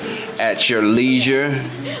episodes at your leisure.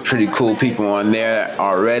 Pretty cool people on there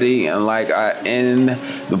already. And like I end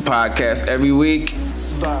the podcast every week,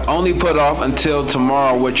 only put off until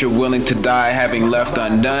tomorrow what you're willing to die having left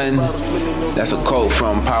undone. That's a quote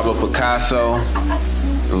from Pablo Picasso.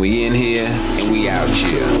 And we in here, and we out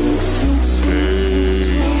here.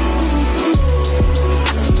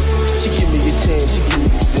 She give me a 10, she give me a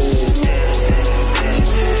 10.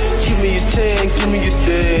 Give me a 10, give me a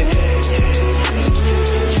 10.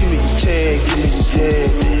 Give me a 10, give me a 10.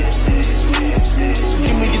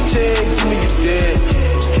 Give me a 10, give me a 10.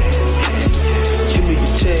 Give me a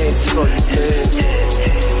 10, take off your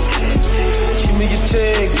 10. Give me a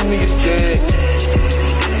 10, give me a 10.